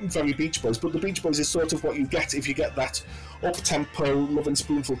very Beach Boys. But the Beach Boys is sort of what you get if you get that up-tempo, Lovin'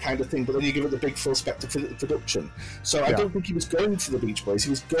 Spoonful kind of thing, but then you give it the big Phil Spector production. So I don't think he was going for the Beach Boys. He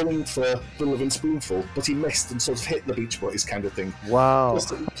was going for the Lovin' Spoonful, but he missed and sort of hit the Beach Boys kind of thing. Wow.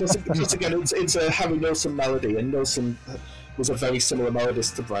 Plus again, it's a Harry Nilsson melody, and Nilsson was a very similar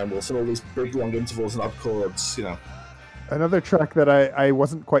melodist to Brian Wilson, all these big long intervals and odd chords, you know. Another track that I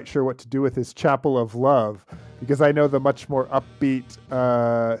wasn't quite sure what to do with is Chapel of Love, because I know the much more upbeat,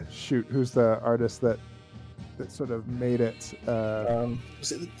 who's the artist that sort of made it?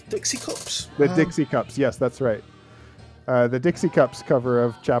 Was it the Dixie Cups? The Dixie Cups, yes, that's right. The Dixie Cups cover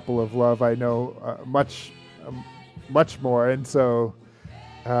of Chapel of Love I know much more, and so...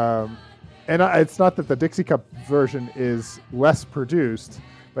 it's not that the Dixie Cup version is less produced,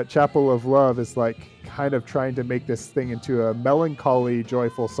 but Chapel of Love is like kind of trying to make this thing into a melancholy,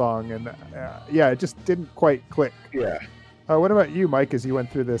 joyful song, and it just didn't quite click. Yeah. What about you, Mike, as you went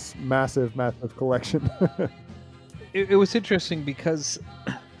through this massive collection? It was interesting because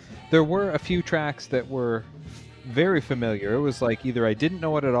there were a few tracks that were very familiar. It was like either I didn't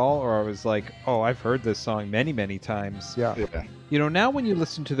know it at all, or I was like, oh, I've heard this song many, many times. Yeah. You know, now when you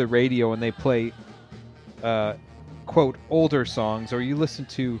listen to the radio and they play, quote, older songs, or you listen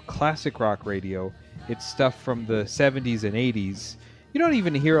to classic rock radio, it's stuff from the 70s and 80s. You don't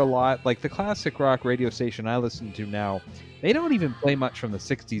even hear a lot. Like the classic rock radio station I listen to now, they don't even play much from the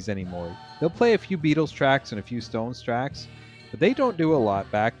 60s anymore. They'll play a few Beatles tracks and a few Stones tracks, but they don't do a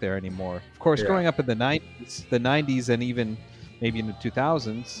lot back there anymore. Of course, growing up in the 90s and even maybe in the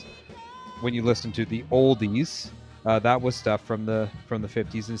 2000s, when you listen to the oldies, that was stuff from the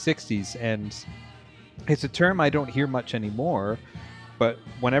 50s and 60s, and it's a term I don't hear much anymore. But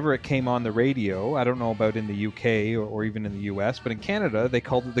whenever it came on the radio, I don't know about in the UK or even in the US, but in Canada they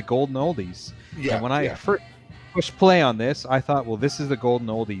called it the Golden Oldies. Yeah, and when I first pushed play on this, I thought, well, this is the Golden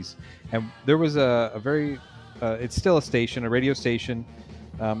Oldies. And there was a very it's still a station, a radio station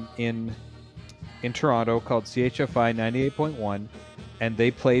in Toronto called CHFI 98.1. and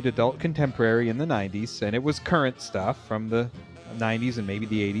they played adult contemporary in the 90s, and it was current stuff from the 90s and maybe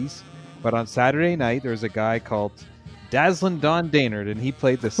the 80s. But on Saturday night, there was a guy called Dazzlin' Don Daynard, and he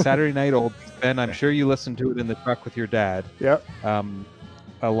played the Saturday Night Oldies. Ben, I'm sure you listened to it in the truck with your dad. Yep.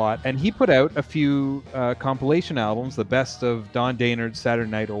 A lot. And he put out a few compilation albums, the best of Don Daynard's Saturday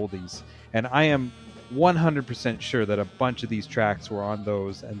Night Oldies. And I am 100% sure that a bunch of these tracks were on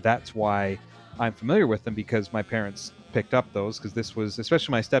those, and that's why I'm familiar with them, because my parents picked up those, because this was,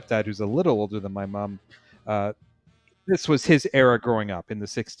 especially my stepdad, who's a little older than my mom, this was his era growing up in the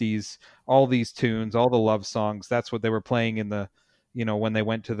 60s. All these tunes, all the love songs, that's what they were playing in the, when they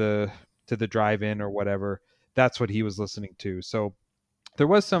went to the drive-in or whatever. That's what he was listening to. So there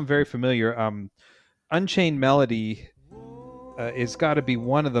was some very familiar. Unchained Melody is got to be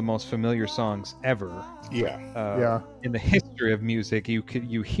one of the most familiar songs ever. In the history of music.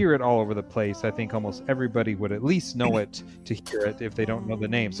 You hear it all over the place. I think almost everybody would at least know it to hear it if they don't know the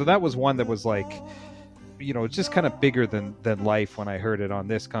name. So that was one that was like, just kind of bigger than life when I heard it on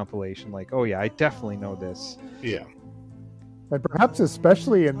this compilation. Like, oh yeah, I definitely know this. Yeah. And perhaps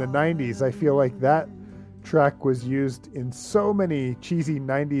especially in the 90s, I feel like that track was used in so many cheesy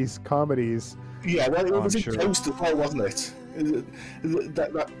 90s comedies. Yeah, well, it was sure. in Ghost as well, wasn't it?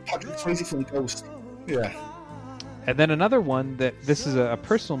 That Patrick Swayze from Ghost. Yeah. And then another one that this is a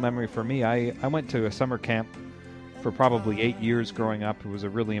personal memory for me. I went to a summer camp for probably 8 years growing up. It was a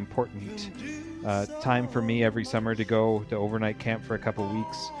really important time for me every summer to go to overnight camp for a couple of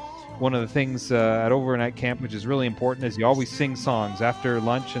weeks. One of the things at overnight camp, which is really important, is you always sing songs. After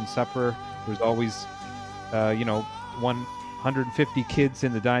lunch and supper, there's always, 150 kids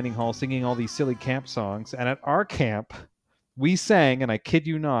in the dining hall singing all these silly camp songs. And at our camp, we sang, and I kid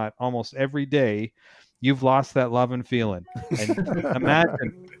you not, almost every day, "You've Lost That Lovin' Feelin'." And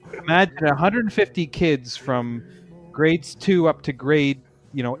imagine 150 kids from grades 2 up to grade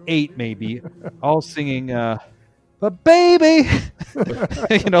 8 maybe, all singing "But Baby."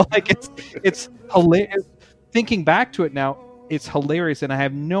 It's hilarious. Thinking back to it now, it's hilarious, and I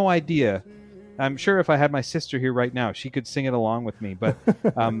have no idea. I'm sure if I had my sister here right now, she could sing it along with me, but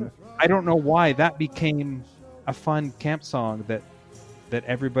I don't know why that became a fun camp song that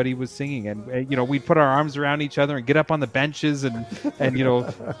everybody was singing. And we'd put our arms around each other and get up on the benches and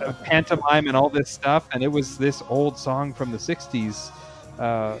pantomime and all this stuff, and it was this old song from the 60s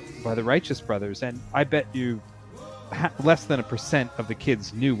by the Righteous Brothers, and I bet you less than 1% of the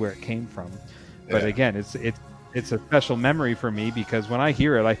kids knew where it came from. But again, it's a special memory for me, because when I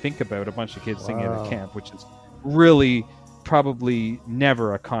hear it, I think about a bunch of kids singing at camp, which is really probably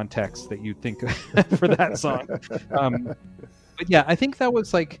never a context that you'd think of for that song. But yeah, I think that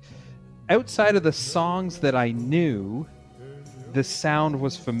was like, outside of the songs that I knew, the sound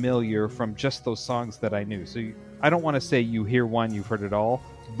was familiar from just those songs that I knew. So I don't want to say you hear one, you've heard it all,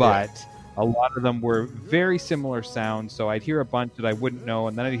 but a lot of them were very similar sounds. So I'd hear a bunch that I wouldn't know,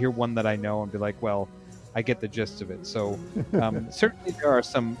 and then I'd hear one that I know and be like, well, I get the gist of it. So certainly there are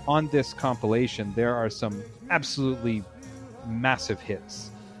some, on this compilation, there are some absolutely massive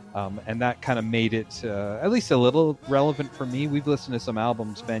hits. And that kind of made it at least a little relevant for me. We've listened to some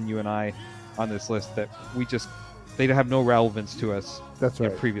albums, Ben, you and I, on this list that they have no relevance to us. That's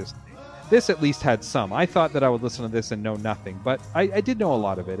right. Previously. This at least had some. I thought that I would listen to this and know nothing, but I did know a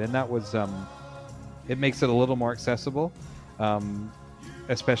lot of it, and that was, it makes it a little more accessible,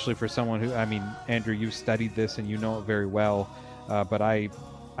 especially for someone who, Andrew, you've studied this and you know it very well, but I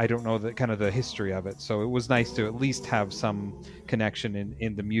don't know the kind of the history of it, so it was nice to at least have some connection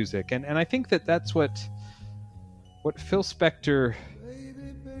in the music, and I think that's what Phil Spector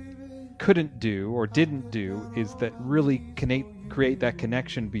couldn't do or didn't do, is that really create that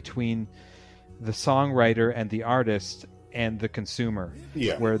connection between the songwriter and the artist and the consumer.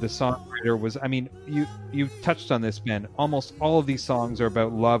 Yeah. Where the songwriter was, you touched on this, Ben, almost all of these songs are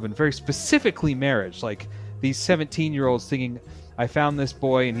about love and very specifically marriage. Like these 17-year-olds singing, "I found this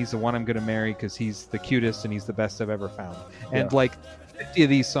boy and he's the one I'm going to marry because he's the cutest and he's the best I've ever found." And like 50 of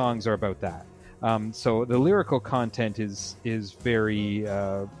these songs are about that. So the lyrical content is very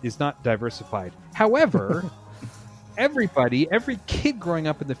is not diversified. However, every kid growing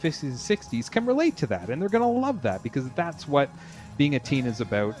up in the 50s and 60s can relate to that, and they're going to love that, because that's what being a teen is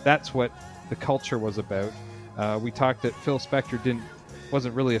about. That's what the culture was about. We talked that Phil Spector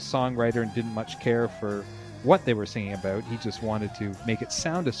wasn't really a songwriter and didn't much care for what they were singing about. He just wanted to make it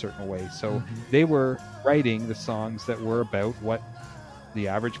sound a certain way. So they were writing the songs that were about what the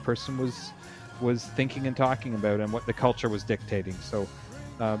average person was thinking and talking about, and what the culture was dictating. So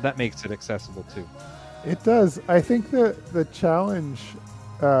that makes it accessible too. It does. I think that the challenge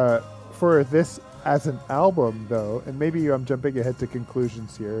for this As an album, though, and maybe I'm jumping ahead to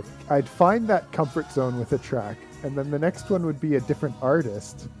conclusions here, I'd find that comfort zone with a track, and then the next one would be a different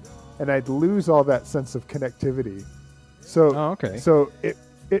artist, and I'd lose all that sense of connectivity. So, okay. So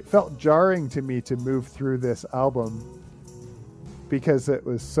it felt jarring to me to move through this album because it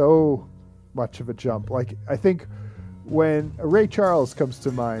was so much of a jump. Like, I think when Ray Charles comes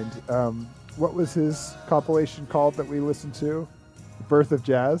to mind, what was his compilation called that we listened to? Birth of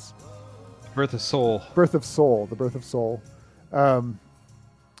Jazz? Birth of Soul. Birth of Soul, the Birth of Soul.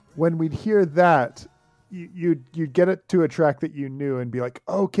 When we'd hear that, you'd get it to a track that you knew and be like,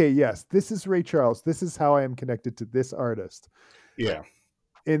 okay, yes, this is Ray Charles. This is how I am connected to this artist. Yeah.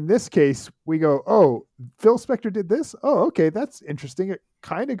 In this case, we go, oh, Phil Spector did this? Oh, okay, that's interesting. It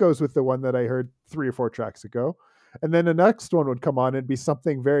kind of goes with the one that I heard 3 or 4 tracks ago. And then the next one would come on and be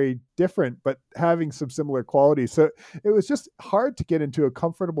something very different, but having some similar qualities. So it was just hard to get into a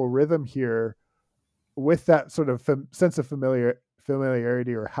comfortable rhythm here with that sort of sense of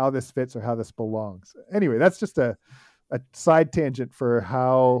familiarity or how this fits or how this belongs. Anyway, that's just a side tangent for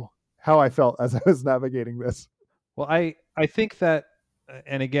how I felt as I was navigating this. Well, I think that,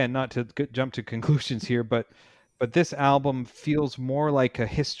 and again, not to jump to conclusions here, but this album feels more like a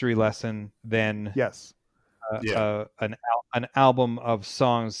history lesson than yes. An album of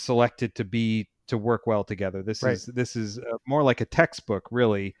songs selected to work well together. This is more like a textbook,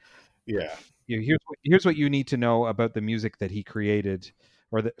 really. Yeah. Here's what you need to know about the music that he created,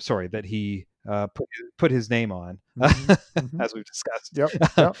 or that he put his name on, mm-hmm. as we've discussed.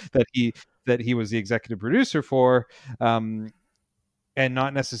 Yep. that he was the executive producer for, and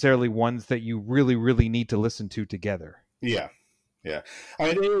not necessarily ones that you really, really need to listen to together. Yeah. Yeah,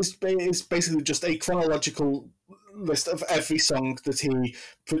 I mean, it's basically just a chronological list of every song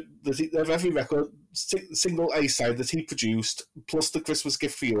of every record, single A side that he produced, plus the Christmas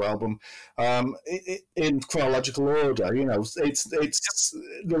Gift for You album, in chronological order. You know, it's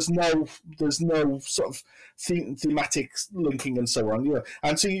there's no sort of thematic linking and so on. You know,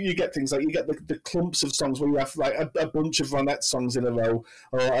 and so you get things like you get the clumps of songs where you have like a bunch of Ronette songs in a row,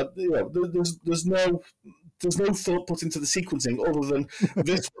 or you know, there's no thought put into the sequencing other than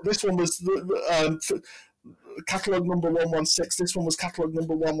this one was catalogue number 116. This one was catalogue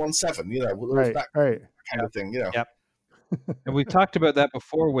number 117. You know, that kind of thing. You know. Yep. And we've talked about that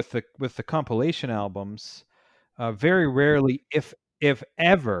before with the compilation albums. Very rarely, if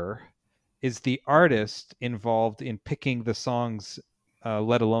ever, is the artist involved in picking the songs,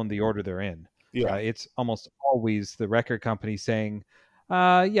 let alone the order they're in. Yeah. It's almost always the record company saying,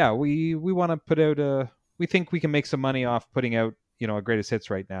 we want to put out we think we can make some money off putting out, you know, a greatest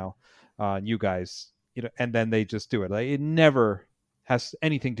hits right now. You guys, you know, and then they just do it. Like, it never has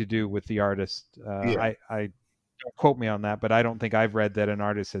anything to do with the artist. I don't quote me on that, but I don't think I've read that an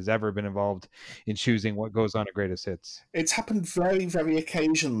artist has ever been involved in choosing what goes on a greatest hits. It's happened very, very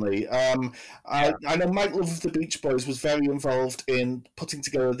occasionally. I know Mike Love of the Beach Boys was very involved in putting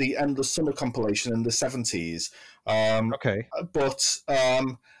together the Endless Summer compilation in the 70s. Okay. But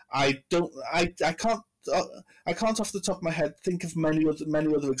I can't off the top of my head think of many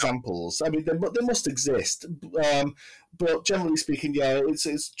other examples. I mean, they must exist, but generally speaking, yeah,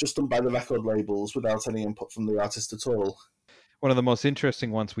 it's just done by the record labels without any input from the artist at all. One of the most interesting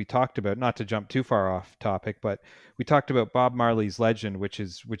ones we talked about, not to jump too far off topic, but we talked about Bob Marley's Legend, which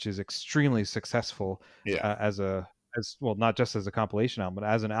is extremely successful as well, not just as a compilation album, but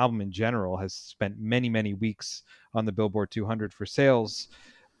as an album in general, has spent many, many weeks on the Billboard 200 for sales.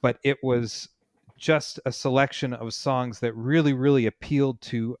 But it was just a selection of songs that really, really appealed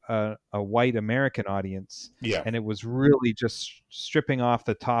to a white American audience. Yeah. And it was really just stripping off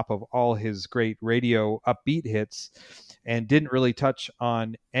the top of all his great radio upbeat hits, and didn't really touch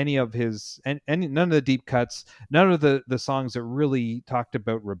on any of his, and none of the deep cuts, none of the songs that really talked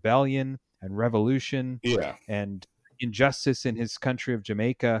about rebellion and revolution and injustice in his country of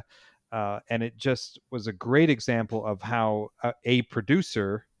Jamaica. And it just was a great example of how a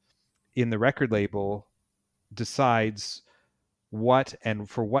producer in the record label decides what and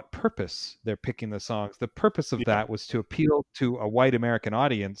for what purpose they're picking the songs. The purpose of that was to appeal to a white American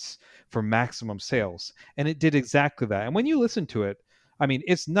audience for maximum sales. And it did exactly that. And when you listen to it, I mean,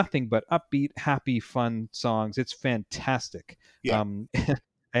 it's nothing but upbeat, happy, fun songs. It's fantastic. Yeah.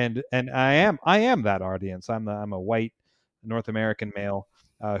 And I am that audience. I'm a white North American male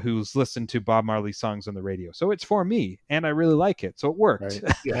who's listened to Bob Marley songs on the radio. So it's for me, and I really like it. So it worked.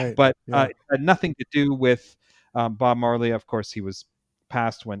 Right. But it had nothing to do with Bob Marley. Of course, he was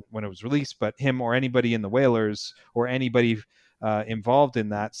passed when it was released, but him or anybody in the Wailers or anybody involved in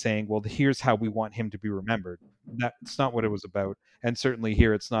that saying, well, here's how we want him to be remembered. That's not what it was about. And certainly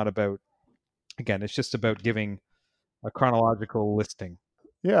here it's not about, again, it's just about giving a chronological listing.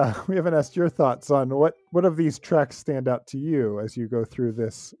 Yeah, we haven't asked your thoughts on what of these tracks stand out to you as you go through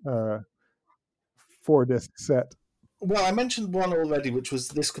this 4-disc set. Well, I mentioned one already, which was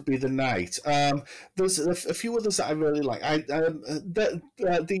 "This Could Be the Night." There's a few others that I really like. The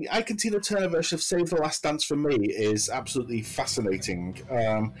I Can Tina Turner version of "Save the Last Dance" for me is absolutely fascinating.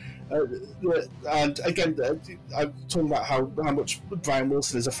 And again, I'm talking about how much Brian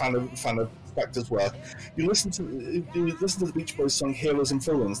Wilson is a fan of Spector's work. You listen to the Beach Boys song "Heroes and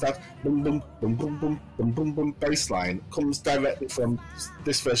Villains." That boom boom boom boom boom boom boom boom bass line comes directly from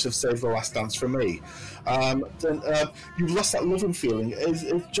this version of "Save the Last Dance" for me. Then "You've Lost That Loving Feeling" is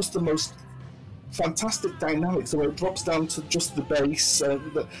just the most fantastic dynamics. The way it drops down to just the bass,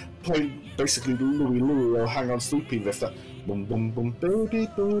 playing basically Louie or "Hang On Sleepy" riff. That boom boom boom baby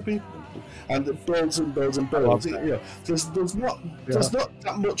baby. And it builds and builds and builds. There's not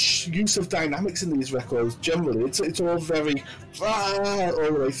that much use of dynamics in these records. Generally, it's all very all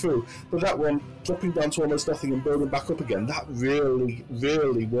the way through. But that one, dropping down to almost nothing and building back up again, that really,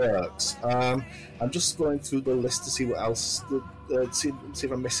 really works. I'm just going through the list to see what else, see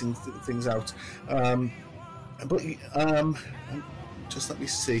if I'm missing things out. Just let me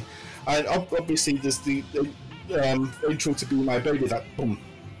see. Obviously, there's the intro to "Be My Baby." That boom.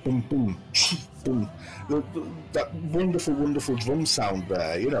 Boom, boom, boom. That wonderful, wonderful drum sound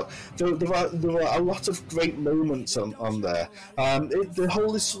there. There are a lot of great moments on there. The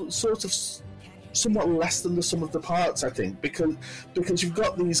whole is sort of somewhat less than the sum of the parts, I think, because you've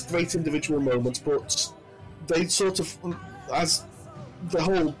got these great individual moments, but they sort of, as the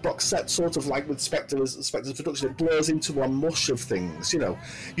whole box set, sort of like with Spector's production, it blurs into one mush of things. You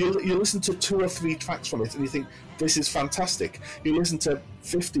listen to 2 or 3 tracks from it and you think, this is fantastic. You listen to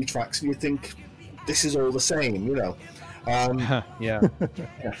 50 tracks and you think, this is all the same. Yeah. Yeah.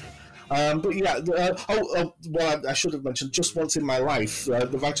 But yeah, well, I should have mentioned, Just Once in My Life,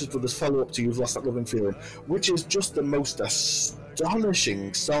 the Righteous Brothers follow-up to "You've Lost That Loving Feeling," which is just the most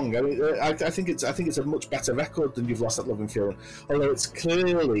astonishing song. I mean, I think it's a much better record than "You've Lost That Loving Feeling," although it's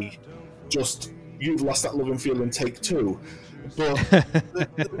clearly just "You've Lost That Loving Feeling" take 2. But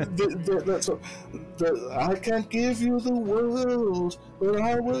I can't give you the world, but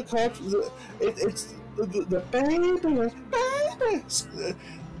I work hard. It's the baby.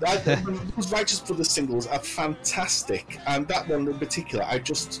 Those Righteous Brothers singles are fantastic, and that one in particular, I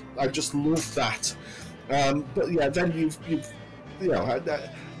just love that. But yeah, then you've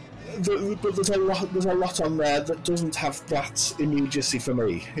but there's a lot on there that doesn't have that immediacy for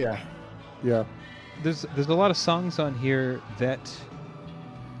me. Yeah. There's a lot of songs on here that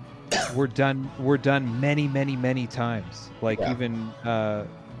were done many times. Like even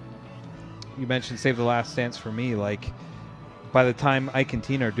you mentioned "Save the Last Dance" for me. Like, by the time Ike and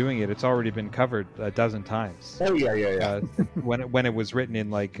Tina are doing it, it's already been covered a dozen times. Oh yeah. When it was written in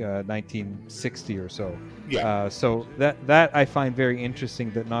like 1960 or so. Yeah. So that I find very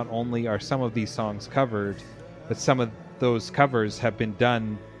interesting, that not only are some of these songs covered, but some of those covers have been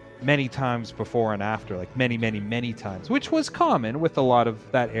done many times before and after, like many times, which was common with a lot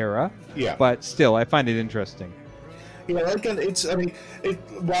of that era. Yeah. But still, I find it interesting. Again,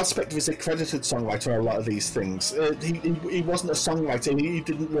 while Spector is a credited songwriter on a lot of these things, he wasn't a songwriter. He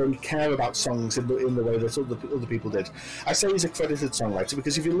didn't really care about songs in the way that other people did. I say he's a credited songwriter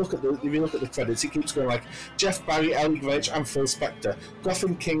because if you look at the credits, he keeps going like Jeff Barry, Ellie Grech, and Phil Spector,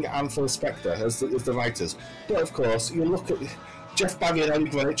 Goffin King, and Phil Spector as the writers. But of course, you look at Jeff Barry and Ellie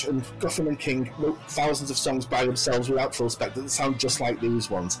Grech and Goffin and King wrote thousands of songs by themselves without Phil Spector that sound just like these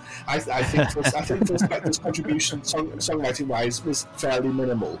ones. I think Phil Spector's contribution songwriting wise was fairly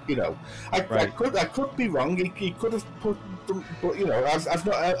minimal. I could be wrong. He could have put them, but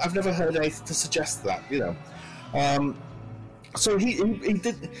I've never heard anything to suggest that. So he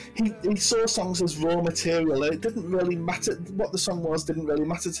saw songs as raw material. It didn't really matter what the song was. Didn't really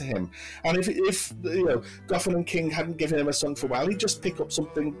matter to him. And if Goffin and King hadn't given him a song for a while, he'd just pick up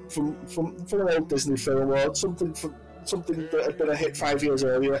something from an old Disney film or something that had been a hit 5 years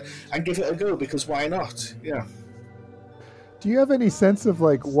earlier and give it a go, because why not? Yeah. Do you have any sense of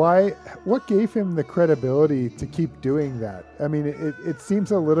what gave him the credibility to keep doing that? I mean, it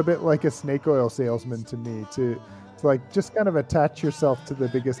seems a little bit like a snake oil salesman to me, to just kind of attach yourself to the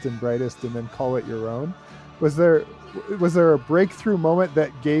biggest and brightest and then call it your own. Was there a breakthrough moment that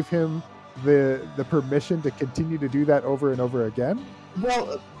gave him the permission to continue to do that over and over again?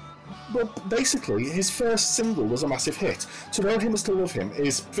 Well, basically, his first single was a massive hit. To Know Him Is to Love Him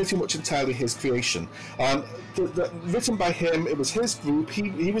is pretty much entirely his creation. Written by him, it was his group.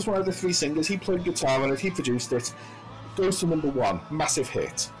 He was one of the 3 singers. He played guitar on it. He produced it. Goes to number 1, massive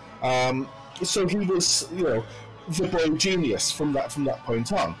hit. so he was, the boy genius from that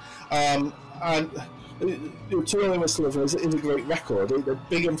point on. And To Know Him as To Love Him is a great record. A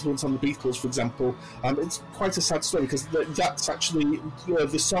big influence on the Beatles, for example. It's quite a sad story because that's actually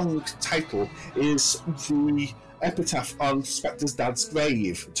the song title is the epitaph on Spector's dad's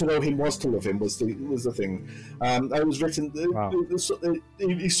grave. To know him was to love him was the thing. It was written. Wow.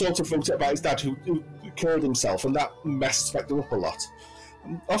 He sort of wrote it about his dad who killed himself, and that messed Spector up a lot.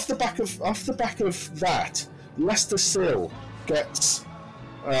 Off the back of that, Lester Sill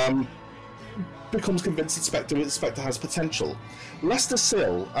becomes convinced that Spector has potential. Lester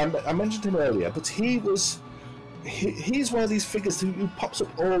Sill, I mentioned him earlier, but he's one of these figures who pops up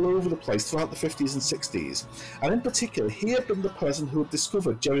all over the place throughout the 50s and 60s. And in particular, he had been the person who had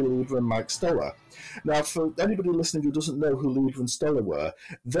discovered Jerry Leiber and Mike Stoller. Now, for anybody listening who doesn't know who Leiber and Stoller were,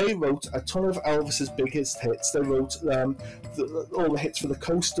 they wrote a ton of Elvis's biggest hits. They wrote all the hits for the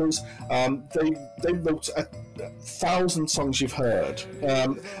Coasters. They wrote 1,000 songs you've heard.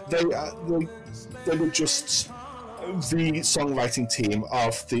 They were just the songwriting team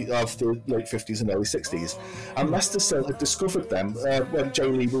of the late 50s and early 60s. And Lester Sill had discovered them when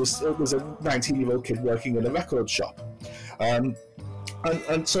Jerry Leiber was a 19-year-old kid working in a record shop. And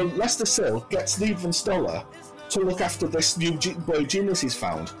so Lester Sill gets Leiber and Stoller to look after this new boy genius he's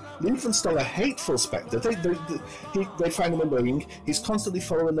found. Leiber and Stoller hate Phil Spector. They find him annoying. He's constantly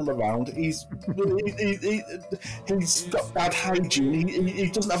following them around. He's got bad hygiene. He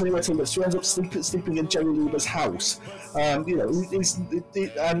doesn't have anywhere to live, so he ends up sleeping in Jerry Leiber's house. And they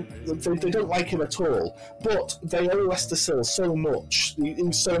don't like him at all. But they owe Lester Sill so much.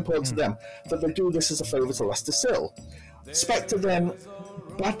 He's so important to them that they do this as a favour to Lester Sill. Spector then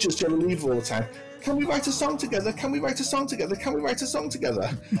badgers Jerry Leiber all the time. Can we write a song together? Can we write a song together? Can we write a song together?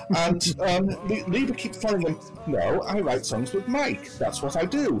 And Leiber keeps telling him, no, I write songs with Mike. That's what I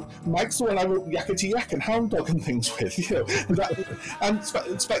do. Mike's the one I wrote Yakety Yak and Hound Dog and things with. And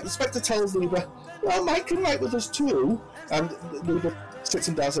Spector tells Leiber, well, Mike can write with us too. And Leiber sits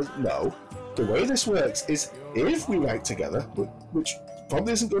him down and says, no, the way this works is if we write together, which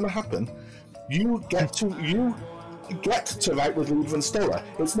probably isn't going to happen, you get to write with Leiber and Stoller.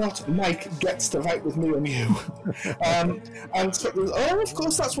 It's not Mike gets to write with me and you. And Spector goes, oh, of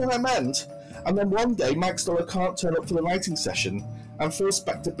course, that's what I meant. And then one day, Mike Stoller can't turn up for the writing session, and Phil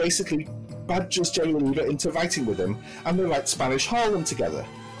Spector basically badgers Jerry Leiber into writing with him, and they write Spanish Harlem together,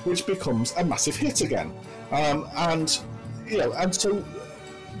 which becomes a massive hit again. And so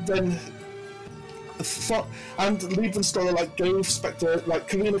then. And Leiber and Stoller gave Spector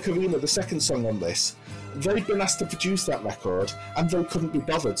Karina, the second song on this. They'd been asked to produce that record, and they couldn't be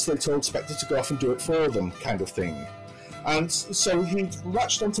bothered, so they told Spector to go off and do it for them, kind of thing. And so he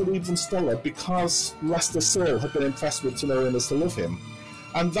latched onto Leiber and Stoller because Lester Sill had been impressed with To Know Him as To Love Him.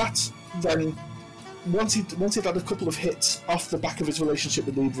 And that then, once he'd had a couple of hits off the back of his relationship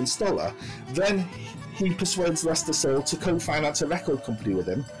with Leiber and Stoller, then he persuades Lester Sill to co-finance a record company with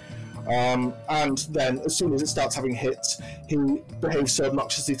him. And then, as soon as it starts having hits, he behaves so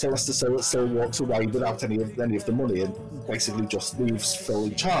obnoxiously to Lester Sill that Sill walks away without any of the money and basically just leaves Phil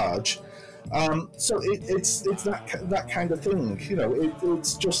in charge. So it's that kind of thing,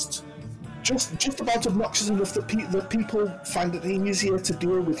 it's just about obnoxious enough that people find it easier to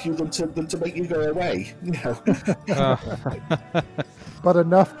deal with you than to make you go away, But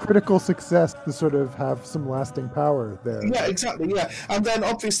enough critical success to sort of have some lasting power there. Yeah, exactly. Yeah, and then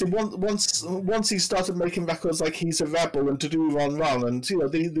obviously once he started making records like He's a Rebel and To Do Run and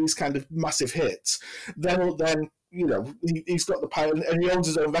these kind of massive hits, then he's got the power and he owns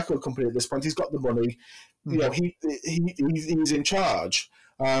his own record company at this point. He's got the money. He's in charge.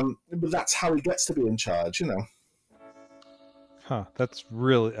 But that's how he gets to be in charge. Huh. That's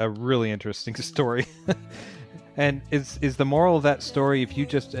really a really interesting story. And is the moral of that story, if you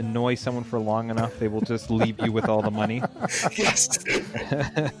just annoy someone for long enough, they will just leave you with all the money? Yes.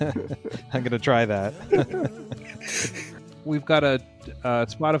 I'm going to try that. We've got a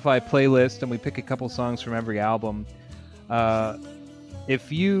Spotify playlist, and we pick a couple songs from every album.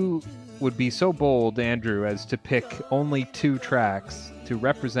 If you would be so bold, Andrew, as to pick only 2 tracks to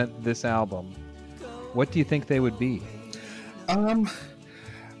represent this album, what do you think they would be?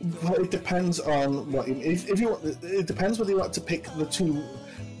 Well, it depends on what it depends whether you want to pick the 2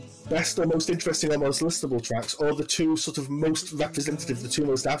 best or most interesting or most listenable tracks, or the 2 sort of most representative, the 2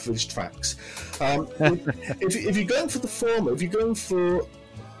 most average tracks. If you're going for the former, if you're going for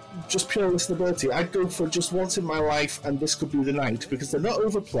just pure listenability, I'd go for Just Once in My Life and This Could Be the Night, because they're not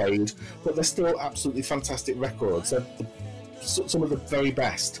overplayed, but they're still absolutely fantastic records. They're some of the very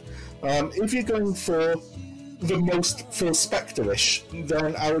best. If you're going for the most Phil Spector-ish,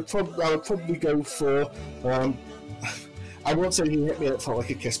 then I would probably go for. I won't say He Hit Me Up Felt Like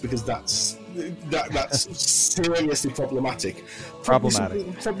a Kiss, because that's seriously problematic. Probably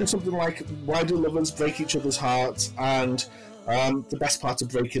something like Why Do Lovers Break Each Other's Hearts, and The Best Part of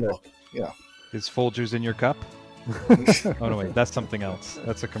Breaking Up. Yeah. Is Folgers in Your Cup? Oh no, wait, that's something else.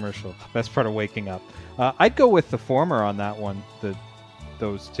 That's a commercial. Best Part of Waking Up. I'd go with the former on that one.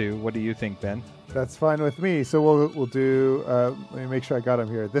 Those two. What do you think, Ben? That's fine with me. So we'll do. Let me make sure I got them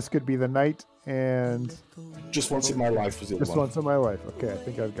here. This Could Be the Night and Just Once in My Life was the other Just one. Once in My Life. Okay, I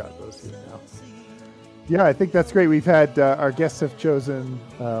think I've got those here now. Yeah, I think that's great. We've had our guests have chosen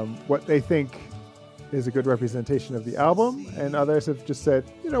what they think is a good representation of the album, and others have just said,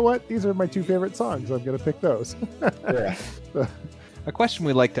 you know what, these are my two favorite songs. I'm going to pick those. Yeah. A question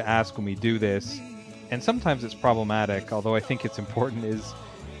we like to ask when we do this, and sometimes it's problematic, although I think it's important,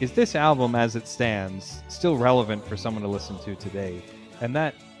 is this album as it stands still relevant for someone to listen to today? And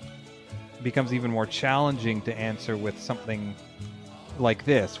that becomes even more challenging to answer with something like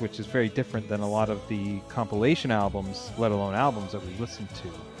this, which is very different than a lot of the compilation albums, let alone albums that we listen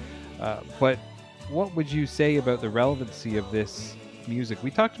to. But what would you say about the relevancy of this music?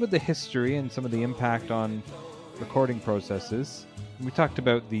 We talked about the history and some of the impact on recording processes. We talked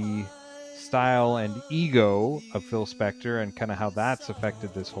about the style and ego of Phil Spector and kind of how that's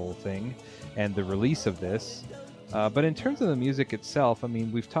affected this whole thing and the release of this. But in terms of the music itself, I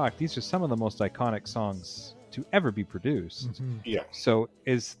mean, we've talked, these are some of the most iconic songs to ever be produced. Mm-hmm. Yeah. So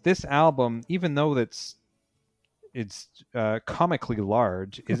is this album, even though it's comically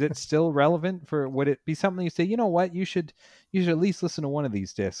large, is it still relevant? Would it be something you say, you know what, you should at least listen to one of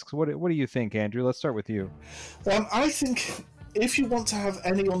these discs? What do you think, Andrew? Let's start with you. I think if you want to have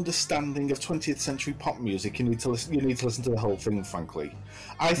any understanding of 20th century pop music, you need to listen to the whole thing, frankly.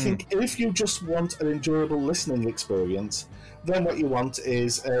 I think if you just want an enjoyable listening experience, then what you want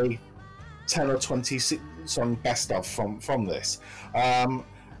is a 10 or 20 song best of from this.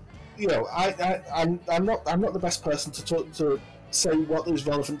 You know, I'm not the best person to talk to say what is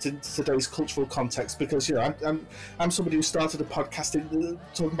relevant in today's cultural context, because you know I'm somebody who started a podcast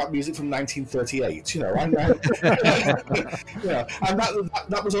talking about music from 1938. You know, and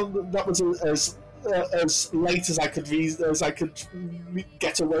that was as late as I could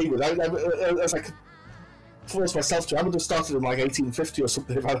get away with, as I could force myself to. I would have started in like 1850 or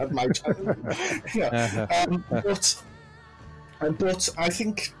something if I had my chance. Yeah. But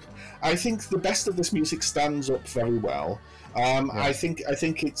I think the best of this music stands up very well. I think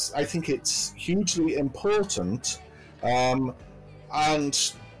it's hugely important, and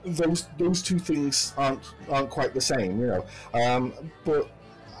those two things aren't quite the same, you know. But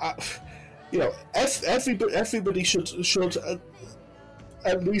you know, everybody should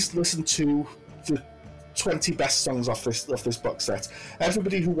at least listen to the 20 best songs off this box set.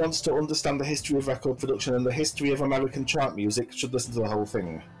 Everybody who wants to understand the history of record production and the history of American chart music should listen to the whole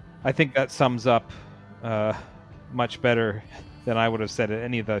thing. I think that sums up much better than I would have said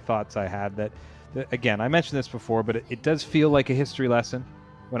any of the thoughts I had. That again, I mentioned this before, but it does feel like a history lesson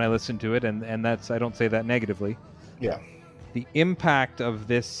when I listen to it, and that's, I don't say that negatively. Yeah. The impact of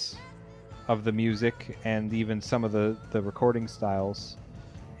the music and even some of the recording styles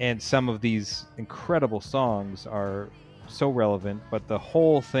and some of these incredible songs are so relevant, but the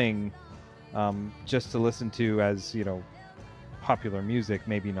whole thing, just to listen to as, you know, popular music,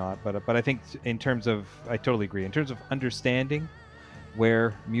 maybe not, but I think in terms of, I totally agree, in terms of understanding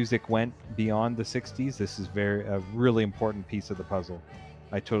where music went beyond the 60s, this is a really important piece of the puzzle.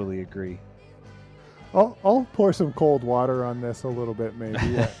 I totally agree. I'll pour some cold water on this a little bit,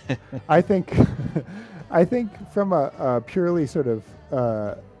 maybe. I think from a purely sort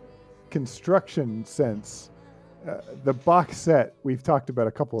of construction sense, the box set we've talked about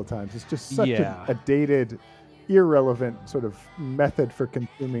a couple of times is just such a dated, irrelevant sort of method for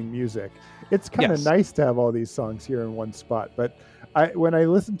consuming music. It's kind of nice to have all these songs here in one spot, but when I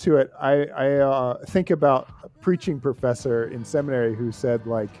listen to it, I think about a preaching professor in seminary who said,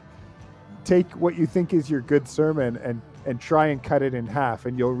 like, take what you think is your good sermon and try and cut it in half,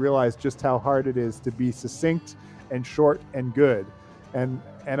 and you'll realize just how hard it is to be succinct and short and good. And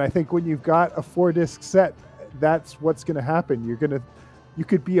I think when you've got a 4-disc set, that's what's going to happen. You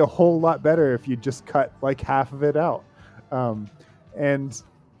could be a whole lot better if you just cut like half of it out. And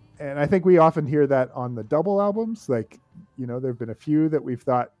I think we often hear that on the double albums. Like, you know, there've been a few that we've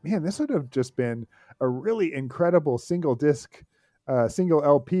thought, man, this would have just been a really incredible single disc, single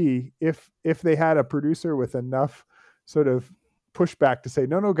LP if they had a producer with enough sort of pushback to say,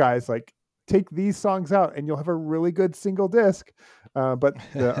 no guys, like, take these songs out and you'll have a really good single disc. But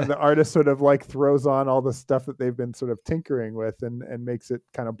the artist sort of like throws on all the stuff that they've been sort of tinkering with and makes it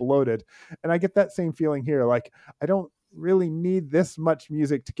kind of bloated. And I get that same feeling here. Like, I don't really need this much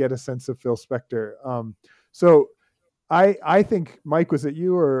music to get a sense of Phil Spector. So I think, Mike, was it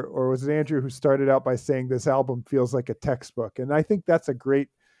you or was it Andrew who started out by saying this album feels like a textbook? And I think that's a great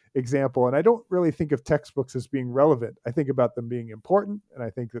example. And I don't really think of textbooks as being relevant. I think about them being important, and I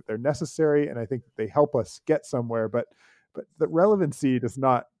think that they're necessary, and I think that they help us get somewhere. But the relevancy does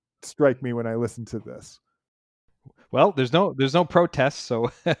not strike me when I listen to this. Well, there's no protest, so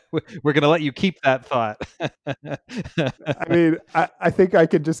we're going to let you keep that thought. I mean, I think I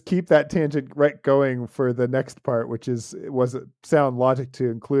could just keep that tangent right going for the next part, which is, was it sound logic to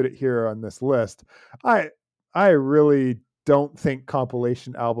include it here on this list? I really don't think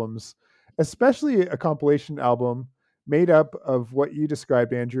compilation albums, especially a compilation album made up of what you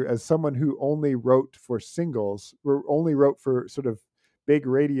described, Andrew, as someone who only wrote for singles, or only wrote for sort of big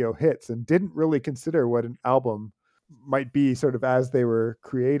radio hits and didn't really consider what an album might be sort of as they were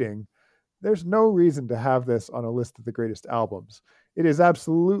creating. There's no reason to have this on a list of the greatest albums. It is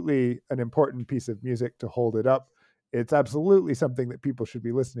absolutely an important piece of music to hold it up. It's absolutely something that people should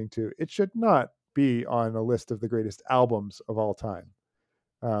be listening to. It should not be on a list of the greatest albums of all time.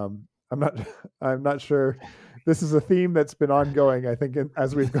 I'm not sure. This is a theme that's been ongoing, I think,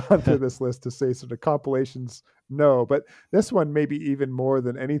 as we've gone through this list, to say sort of compilations, no, but this one maybe even more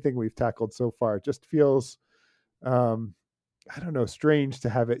than anything we've tackled so far. It just feels, I don't know, strange to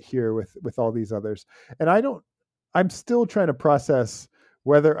have it here with all these others. And I'm still trying to process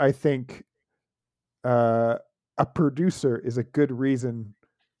whether I think a producer is a good reason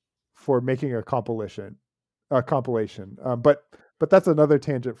for making a compilation. But that's another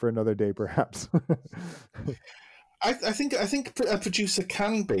tangent for another day, perhaps. I think a producer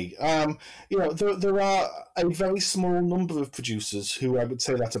can be. There are a very small number of producers who I would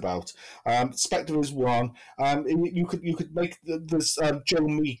say that about. Spector is one. You could make there's Joe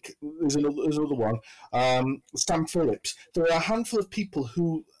Meek is another one. Sam Phillips. There are a handful of people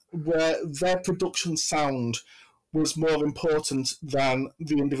where their production sound was more important than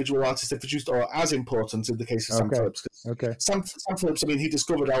the individual artist they produced, or as important in the case of Sam Phillips. Okay. Sam Phillips, I mean, he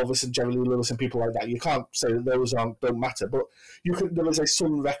discovered Elvis and Jerry Lee Lewis and people like that. You can't say that those don't matter, but there is a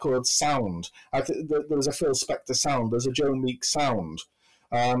Sun Records sound. There is a Phil Spector sound. There's a Joe Meek sound,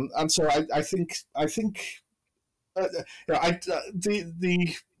 and so I think the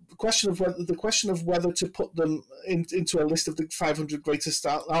question of whether to put them into a list of the 500 greatest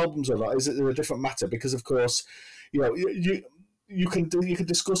albums or not is a different matter, because of course, you can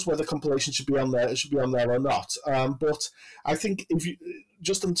discuss whether compilation should be on there or not. But I think if you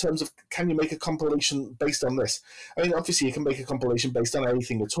just in terms of, can you make a compilation based on this? I mean, obviously you can make a compilation based on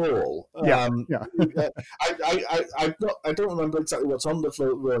anything at all. Yeah. I don't remember exactly what's on the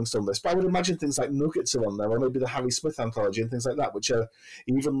Rolling Stone list, but I would imagine things like Nuggets are on there, or maybe the Harry Smith anthology and things like that, which are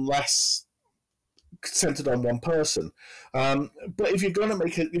even less centered on one person. But if you're going to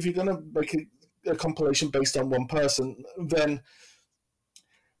make a compilation based on one person, then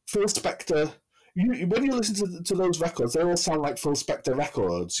Phil Spector. When you listen to those records, they all sound like Phil Spector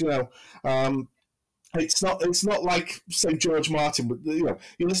records. It's not like, say, George Martin. You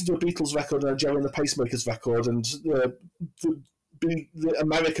listen to a Beatles record and a Jerry and the Pacemakers record, and the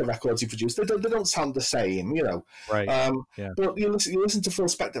America records he produced, they don't sound the same, Right. But you listen to Phil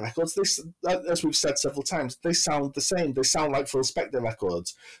Spector records, as we've said several times, they sound the same. They sound like Phil Spector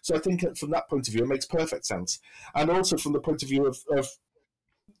records. So I think from that point of view, it makes perfect sense. And also from the point of view of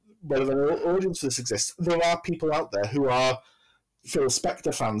whether an audience for this exists, there are people out there who are Phil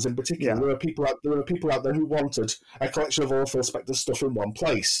Spector fans in particular. Yeah. There are people out there who wanted a collection of all Phil Spector stuff in one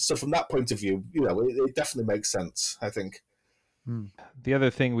place. So from that point of view, it definitely makes sense, I think. The other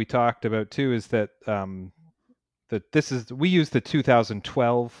thing we talked about too is that we use the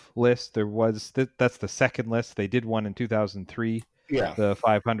 2012 list. That's the second list. They did one in 2003. Yeah. The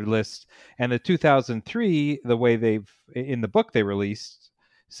 500 list, and the 2003, the way they've in the book they released,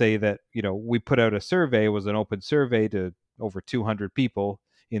 say that we put out a survey. It was an open survey to over 200 people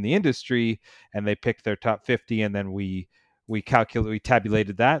in the industry, and they picked their top 50, and then we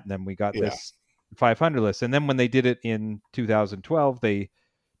tabulated that, and then we got this 500 list. And then when they did it in 2012, they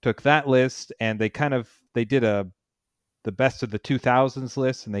took that list and they did the best of the 2000s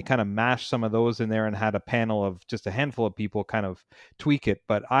list, and they kind of mashed some of those in there and had a panel of just a handful of people kind of tweak it.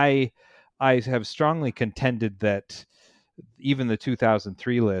 But I have strongly contended that even the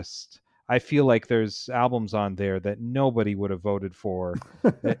 2003 list, I feel like there's albums on there that nobody would have voted for.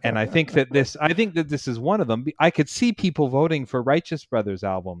 And I think that this is one of them. I could see people voting for Righteous Brothers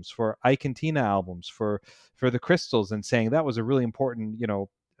albums, for Ike and Tina albums, for the Crystals, and saying that was a really important,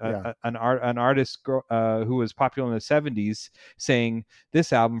 an artist who was popular in the 70s, saying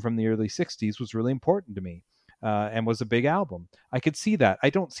this album from the early 60s was really important to me, and was a big album. I could see that. I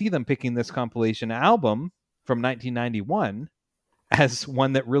don't see them picking this compilation album from 1991 as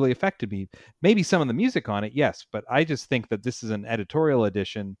one that really affected me. Maybe some of the music on it, yes, but I just think that this is an editorial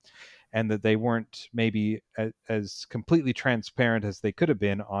edition, and that they weren't maybe as completely transparent as they could have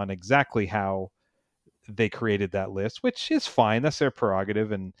been on exactly how they created that list, which is fine. That's their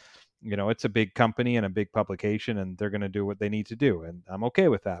prerogative. And, it's a big company and a big publication, and they're going to do what they need to do. And I'm okay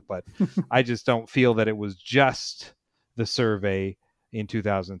with that. But I just don't feel that it was just the survey in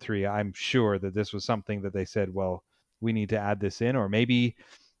 2003. I'm sure that this was something that they said, well, we need to add this in, or maybe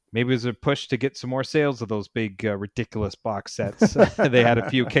it was a push to get some more sales of those big ridiculous box sets. They had a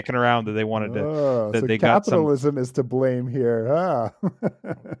few kicking around that they wanted to. That so they capitalism is to blame here.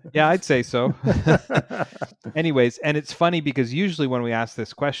 Yeah, I'd say so. Anyways, and it's funny because usually when we ask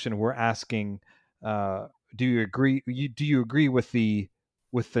this question, we're asking, do you agree? Do you agree with the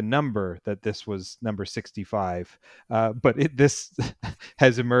number that this was number 65? But this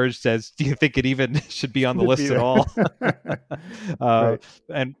has emerged as, do you think it even should be on the list at all? Right.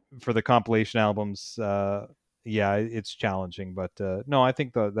 And for the compilation albums, it's challenging. But no, I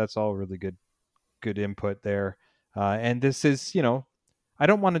think that's all really good input there. And this is, I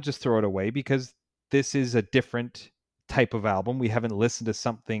don't want to just throw it away, because this is a different type of album. We haven't listened to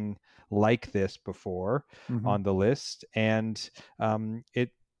something like this before on the list, and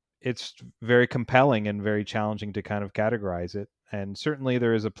it's very compelling and very challenging to kind of categorize it. And certainly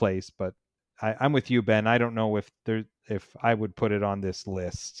there is a place, but I'm with you, Ben. I don't know if I would put it on this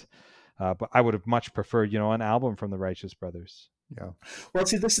list, but I would have much preferred, an album from the Righteous Brothers. Yeah. Well,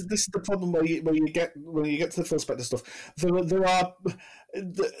 see, this is the problem when you get to the Phil Spector stuff.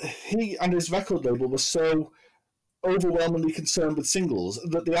 He and his record label were so overwhelmingly concerned with singles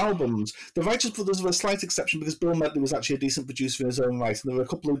that the albums, the Righteous Brothers were a slight exception because Bill Medley was actually a decent producer in his own right, and there were a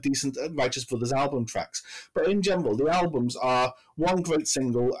couple of decent Righteous Brothers album tracks. But in general, the albums are one great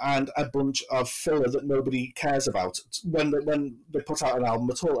single and a bunch of filler that nobody cares about when they put out an album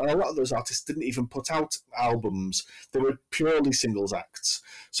at all. And a lot of those artists didn't even put out albums; they were purely singles acts.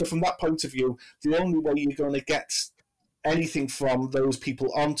 So from that point of view, the only way you're going to get anything from those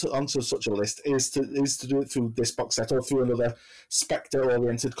people onto such a list is to do it through this box set or through another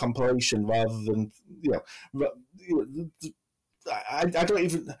Spector-oriented compilation, rather than I don't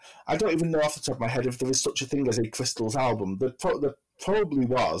even know off the top of my head if there is such a thing as a Crystals album. There probably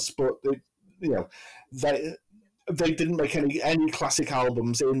was, but they didn't make any classic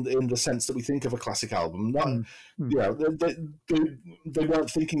albums in the sense that we think of a classic album. They weren't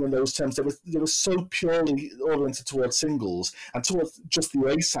thinking in those terms. They were so purely oriented towards singles and towards just the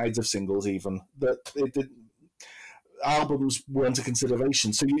A-sides of singles, even, that albums weren't a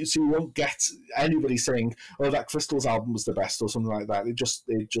consideration. So you won't get anybody saying, "Oh, that Crystals album was the best" or something like that. It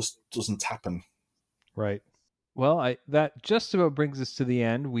just doesn't happen. Right. Well, that just about brings us to the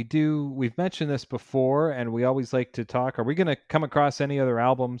end. We've mentioned this before, and we always like to talk. Are we going to come across any other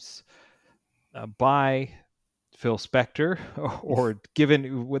albums by Phil Spector or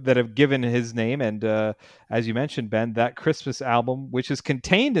that have given his name? And as you mentioned, Ben, that Christmas album, which is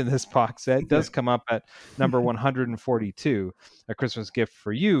contained in this box set, does come up at number 142, A Christmas Gift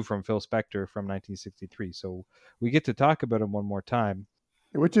for You from Phil Spector from 1963. So we get to talk about him one more time.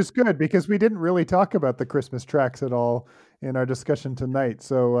 Which is good, because we didn't really talk about the Christmas tracks at all in our discussion tonight.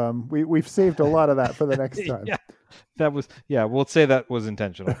 So we've saved a lot of that for the next time. We'll say that was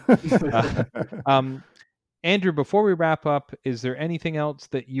intentional. Andrew, before we wrap up, is there anything else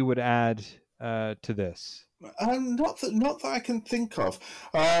that you would add to this? Not that I can think of.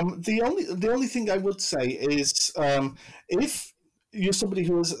 The only thing I would say is, if you're somebody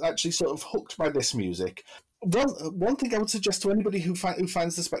who is actually sort of hooked by this music, one thing I would suggest to anybody who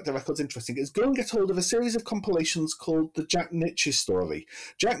finds the Spector records interesting is go and get hold of a series of compilations called the Jack Nitzsche Story.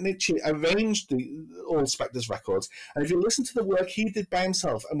 Jack Nitzsche arranged all Spector's records, and if you listen to the work he did by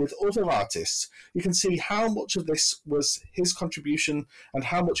himself and with other artists, you can see how much of this was his contribution and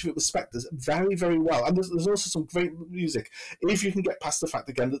how much of it was Spector's very, very well. And there's also some great music. If you can get past the fact,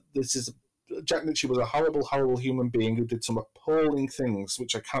 again, that Jack Nitzsche was a horrible, horrible human being who did some appalling things,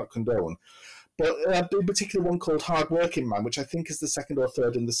 which I can't condone. But in particular one called Hard Working Man, which I think is the second or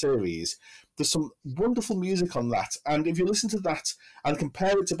third in the series. There's some wonderful music on that, and if you listen to that and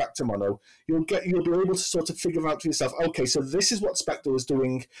compare it to Back to Mono, you'll be able to sort of figure out for yourself, okay, so this is what Spector was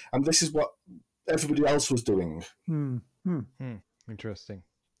doing, and this is what everybody else was doing. Interesting.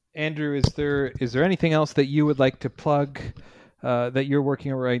 Andrew, is there anything else that you would like to plug that you're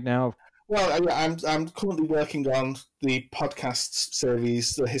working on right now? Well, I'm currently working on the podcast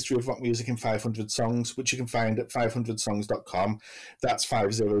series, The History of Rock Music in 500 Songs, which you can find at 500songs.com. That's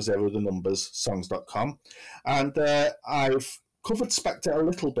 500, the numbers, songs.com. And I've covered Spector a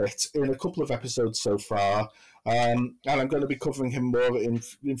little bit in a couple of episodes so far, and I'm going to be covering him more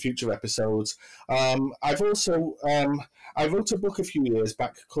in future episodes. I've also I wrote a book a few years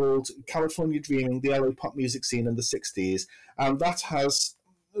back called California Dreaming, the LA Pop Music Scene in the 60s, and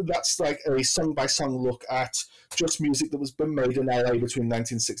that's like a song-by-song look at just music that was been made in LA between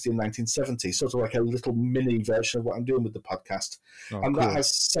 1960 and 1970, sort of like a little mini version of what I'm doing with the podcast. And cool. That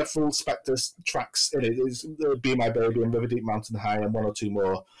has several Spector tracks in it. It's Be My Baby and River Deep Mountain High and one or two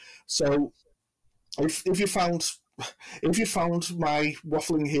more. So if you found my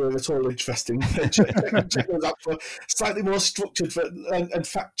waffling here at all interesting, check those out for slightly more structured and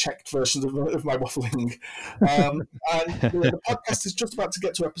fact-checked versions of my waffling. And the podcast is just about to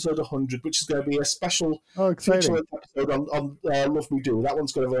get to episode 100, which is going to be a special feature episode on Love Me Do. That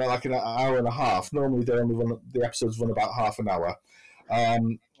one's going to be like an hour and a half. Normally, the episodes run about half an hour.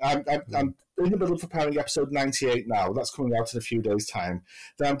 I'm in the middle of preparing episode 98 now. That's coming out in a few days' time.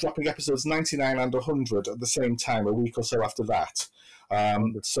 Then I'm dropping episodes 99 and 100 at the same time, a week or so after that.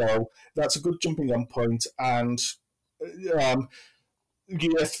 So that's a good jumping on point. And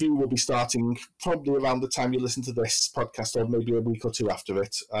year 3 will be starting probably around the time you listen to this podcast, or maybe a week or two after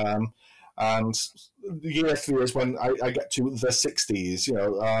it. And year 3 is when I get to the 60s. You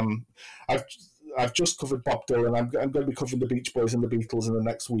know, I've just covered Bob Dylan. I'm going to be covering the Beach Boys and the Beatles in the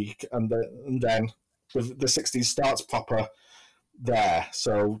next week, and then the 60s starts proper there.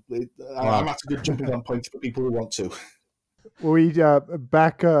 So I'm at a good jumping on point for people who want to. Well, we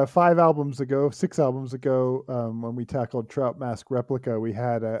back 6 albums ago, when we tackled Trout Mask Replica, we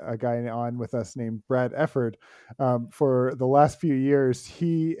had a guy on with us named Brad Efford. For the last few years,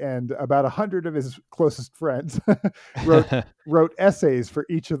 he and about 100 of his closest friends wrote essays for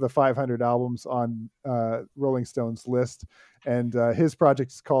each of the 500 albums on Rolling Stone's list. And his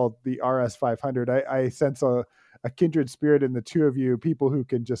project is called the RS 500. I sense a kindred spirit in the two of you, people who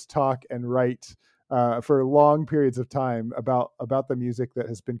can just talk and write for long periods of time about the music that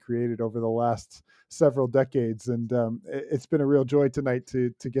has been created over the last several decades. And it's been a real joy tonight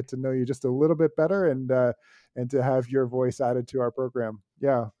to get to know you just a little bit better and to have your voice added to our program.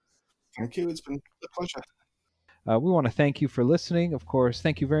 Yeah. Thank you. It's been a pleasure. We want to thank you for listening. Of course,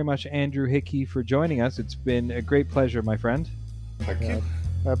 thank you very much, Andrew Hickey, for joining us. It's been a great pleasure, my friend. Thank you.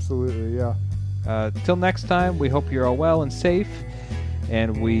 Absolutely, yeah. Till next time, we hope you're all well and safe.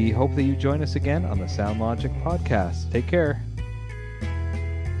 And we hope that you join us again on the Sound Logic podcast. Take care.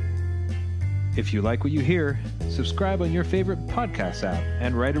 If you like what you hear, subscribe on your favorite podcast app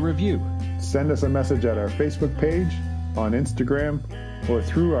and write a review. Send us a message at our Facebook page, on Instagram, or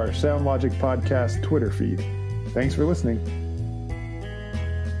through our Sound Logic podcast Twitter feed. Thanks for listening.